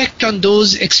reflect on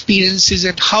those experiences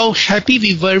and how happy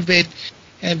we were when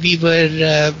we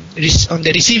were on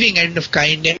the receiving end of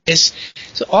kindness.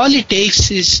 So all it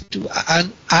takes is to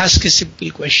ask a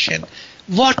simple question.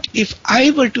 What if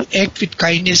I were to act with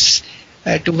kindness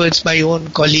towards my own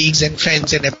colleagues and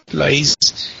friends and employees,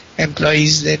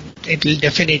 then it will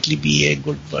definitely be a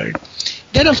good word.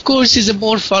 Then, of course, is a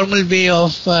more formal way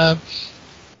of,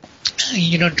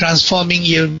 transforming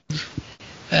your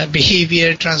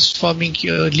behavior, transforming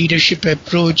your leadership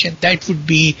approach, and that would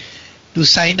be to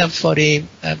sign up for a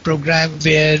program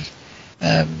where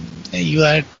you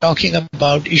are talking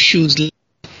about issues.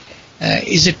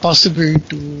 Is it possible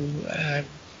to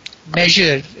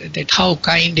measure that how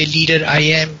kind a leader I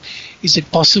am? Is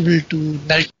it possible to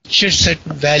nurture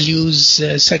certain values,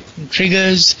 certain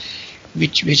triggers,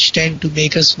 which tend to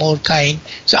make us more kind?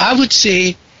 So I would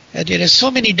say there are so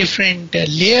many different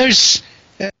layers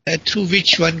through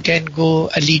which a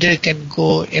leader can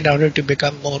go in order to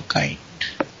become more kind.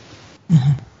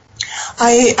 Mm-hmm.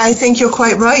 I think you're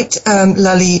quite right,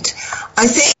 Lalit. I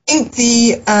think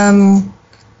the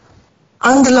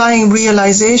underlying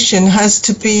realization has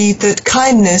to be that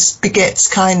kindness begets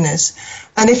kindness.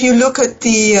 And if you look at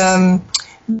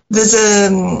there's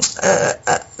a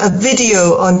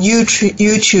video on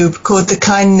YouTube called The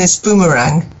Kindness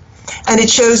Boomerang, and it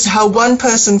shows how one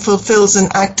person fulfills an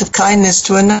act of kindness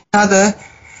to another,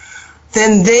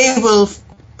 then they will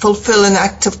fulfill an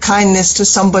act of kindness to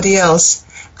somebody else.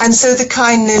 And so the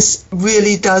kindness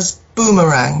really does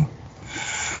boomerang.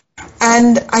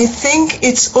 And I think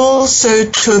it's also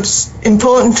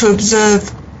important to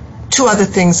observe two other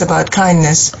things about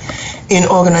kindness in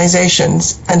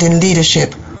organizations and in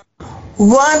leadership.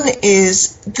 One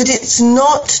is that it's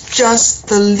not just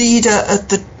the leader at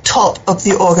the top of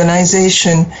the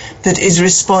organization that is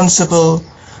responsible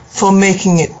for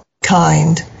making it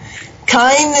kind.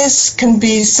 Kindness can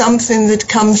be something that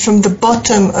comes from the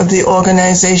bottom of the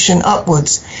organization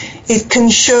upwards. It can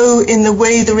show in the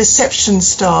way the reception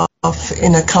staff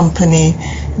in a company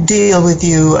deal with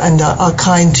you and are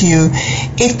kind to you.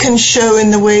 It can show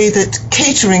in the way that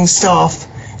catering staff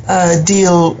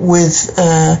deal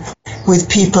with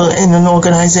people in an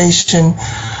organization.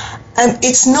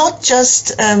 It's not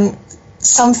just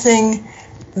something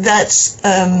that's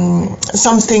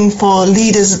something for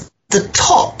leaders at the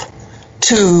top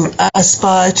to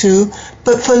aspire to,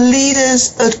 but for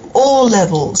leaders at all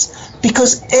levels,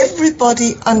 because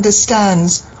everybody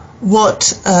understands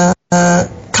what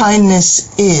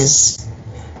kindness is.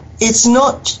 It's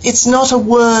not a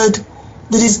word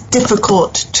that is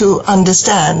difficult to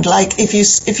understand. Like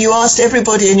if you asked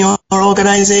everybody in your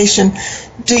organization,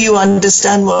 do you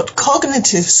understand what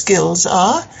cognitive skills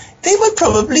are? They would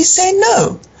probably say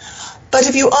no. But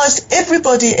if you asked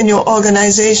everybody in your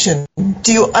organization,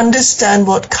 do you understand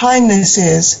what kindness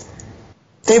is?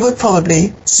 They would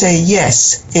probably say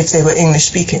yes if they were English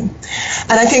speaking.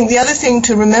 And I think the other thing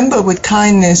to remember with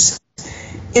kindness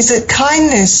is that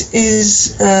kindness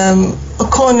is a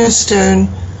cornerstone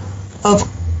of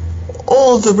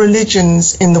all the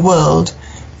religions in the world.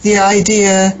 The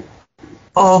idea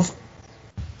of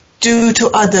do to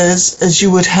others as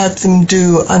you would have them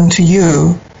do unto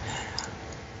you.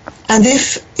 And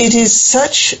if it is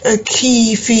such a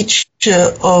key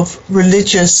feature of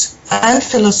religious and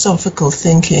philosophical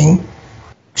thinking,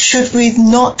 should we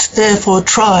not therefore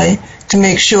try to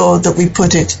make sure that we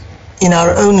put it in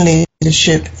our own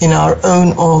leadership, in our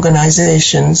own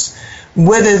organizations,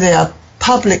 whether they are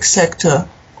public sector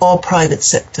or private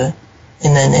sector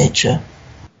in their nature?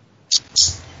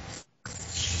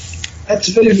 That's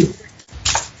very good.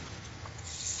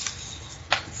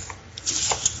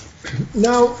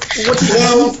 Now, what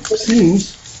now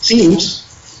seems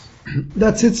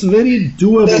that it's very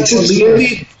doable for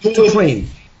leaders to train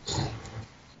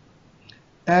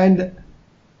and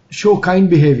show kind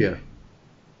behavior.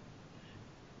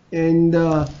 And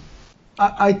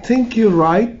I think you're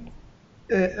right.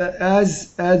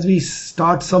 As we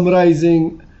start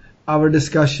summarizing our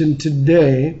discussion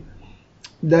today,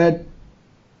 that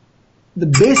the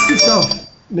basis of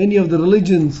many of the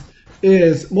religions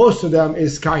most of them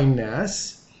is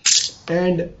kindness,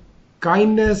 and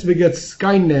kindness begets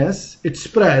kindness. It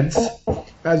spreads,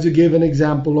 as you gave an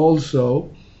example also.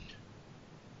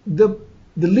 The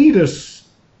leaders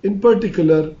in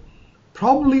particular,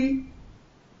 probably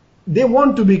they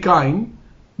want to be kind,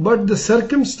 but the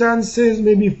circumstances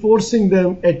may be forcing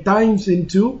them at times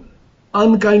into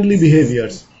unkindly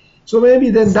behaviors. So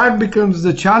maybe then that becomes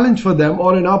the challenge for them,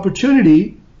 or an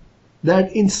opportunity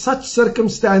that in such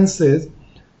circumstances,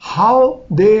 how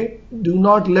they do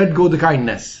not let go the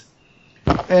kindness.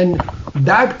 And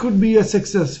that could be a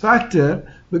success factor,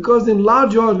 because in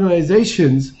large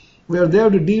organizations where they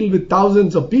have to deal with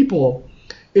thousands of people,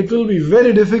 it will be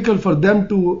very difficult for them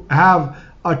to have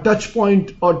a touch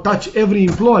point or touch every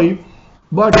employee,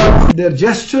 but their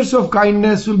gestures of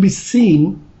kindness will be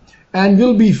seen and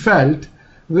will be felt,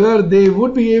 where they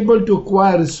would be able to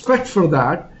acquire respect for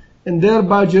that, and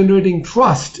thereby generating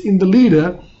trust in the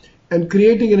leader and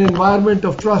creating an environment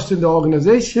of trust in the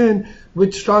organization,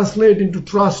 which translates into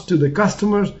trust to the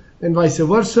customers and vice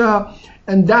versa.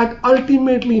 And that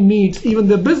ultimately meets even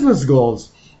the business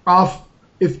goals of,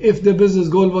 if the business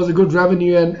goal was a good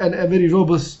revenue and a very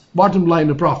robust bottom line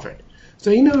of profit.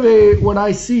 So in a way, what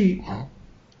I see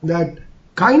that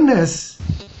kindness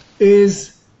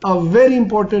is a very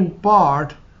important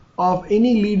part of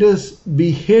any leader's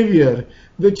behavior,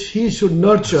 which he should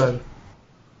nurture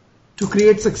to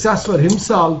create success for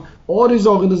himself or his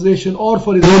organization or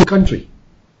for his own country.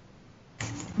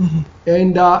 Mm-hmm.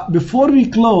 And before we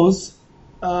close,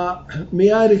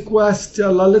 may I request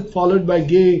Lalit, followed by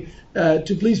Gay,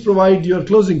 to please provide your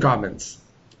closing comments.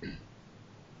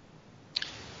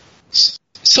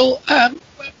 So,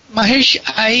 Mahesh,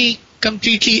 I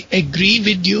completely agree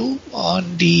with you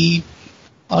on the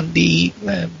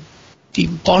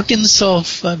importance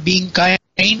of being kind.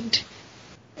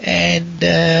 And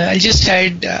I just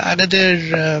had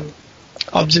another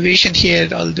observation here,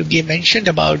 although Gay mentioned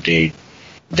about it,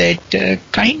 that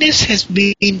kindness has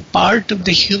been part of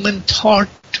the human thought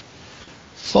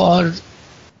for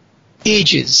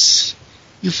ages.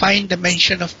 You find the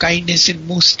mention of kindness in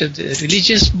most of the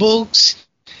religious books.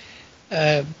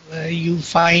 You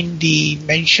find the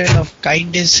mention of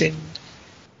kindness in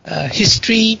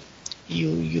history.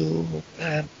 You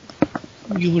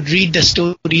would read the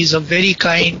stories of very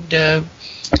kind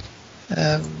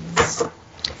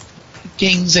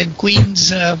kings and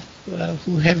queens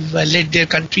who have led their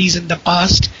countries in the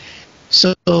past.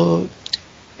 So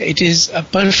it is a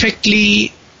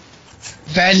perfectly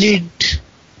valid,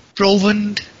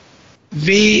 proven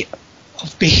way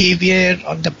of behavior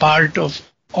on the part of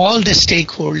all the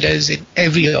stakeholders in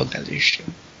every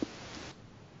organization.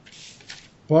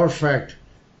 Perfect.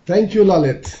 Thank you,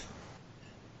 Lalit.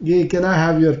 Gay, can I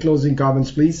have your closing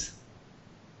comments, please?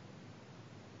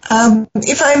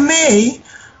 If I may,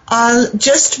 I'll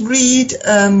just read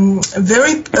a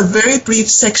very brief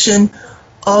section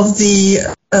of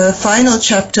the final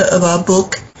chapter of our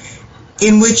book,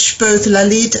 in which both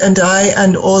Lalit and I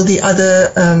and all the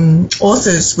other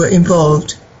authors were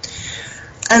involved.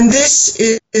 And this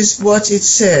is what it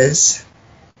says.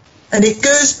 And it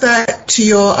goes back to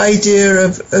your idea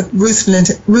of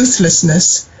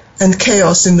ruthlessness and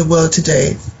chaos in the world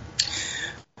today.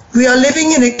 We are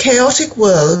living in a chaotic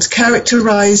world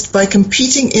characterized by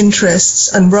competing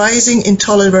interests and rising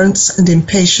intolerance and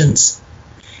impatience.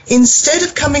 Instead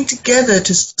of coming together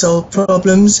to solve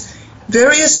problems,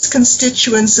 various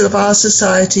constituents of our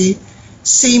society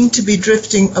seem to be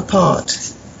drifting apart.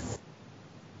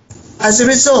 As a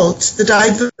result, the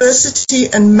diversity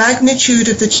and magnitude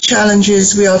of the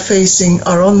challenges we are facing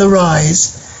are on the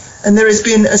rise, and there has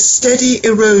been a steady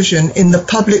erosion in the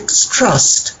public's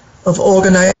trust of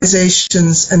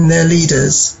organizations and their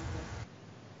leaders.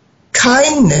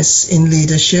 Kindness in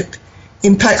leadership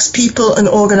impacts people and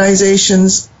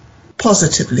organizations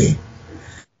positively.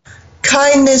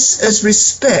 Kindness as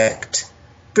respect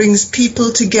brings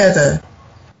people together.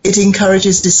 It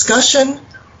encourages discussion,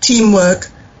 teamwork,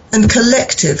 and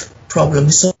collective problem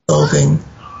solving.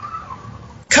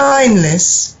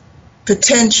 Kindness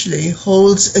potentially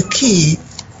holds a key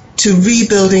to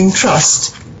rebuilding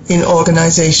trust in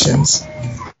organizations.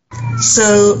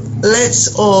 So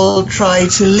let's all try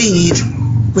to lead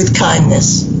with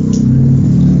kindness.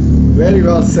 Very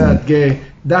well said, Gay.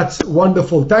 That's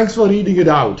wonderful. Thanks for reading it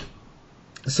out.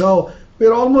 So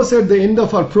we're almost at the end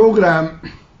of our program,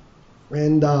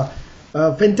 and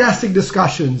fantastic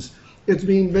discussions. It's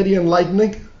been very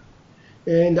enlightening,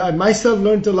 and I myself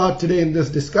learned a lot today in this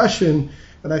discussion,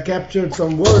 and I captured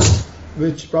some words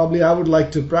which probably I would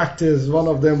like to practice. One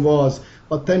of them was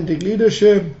authentic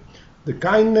leadership, the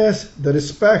kindness, the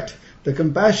respect, the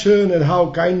compassion, and how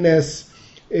kindness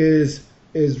is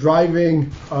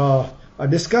driving a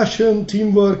discussion,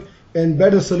 teamwork, and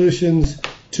better solutions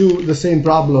to the same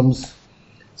problems.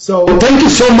 So thank you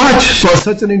so much for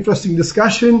such an interesting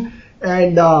discussion,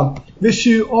 and wish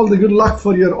you all the good luck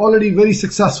for your already very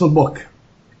successful book.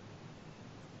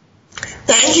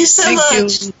 Thank you so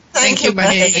much. Thank you,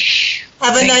 Mahesh.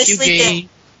 Have a nice weekend.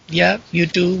 Yeah, you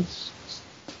too.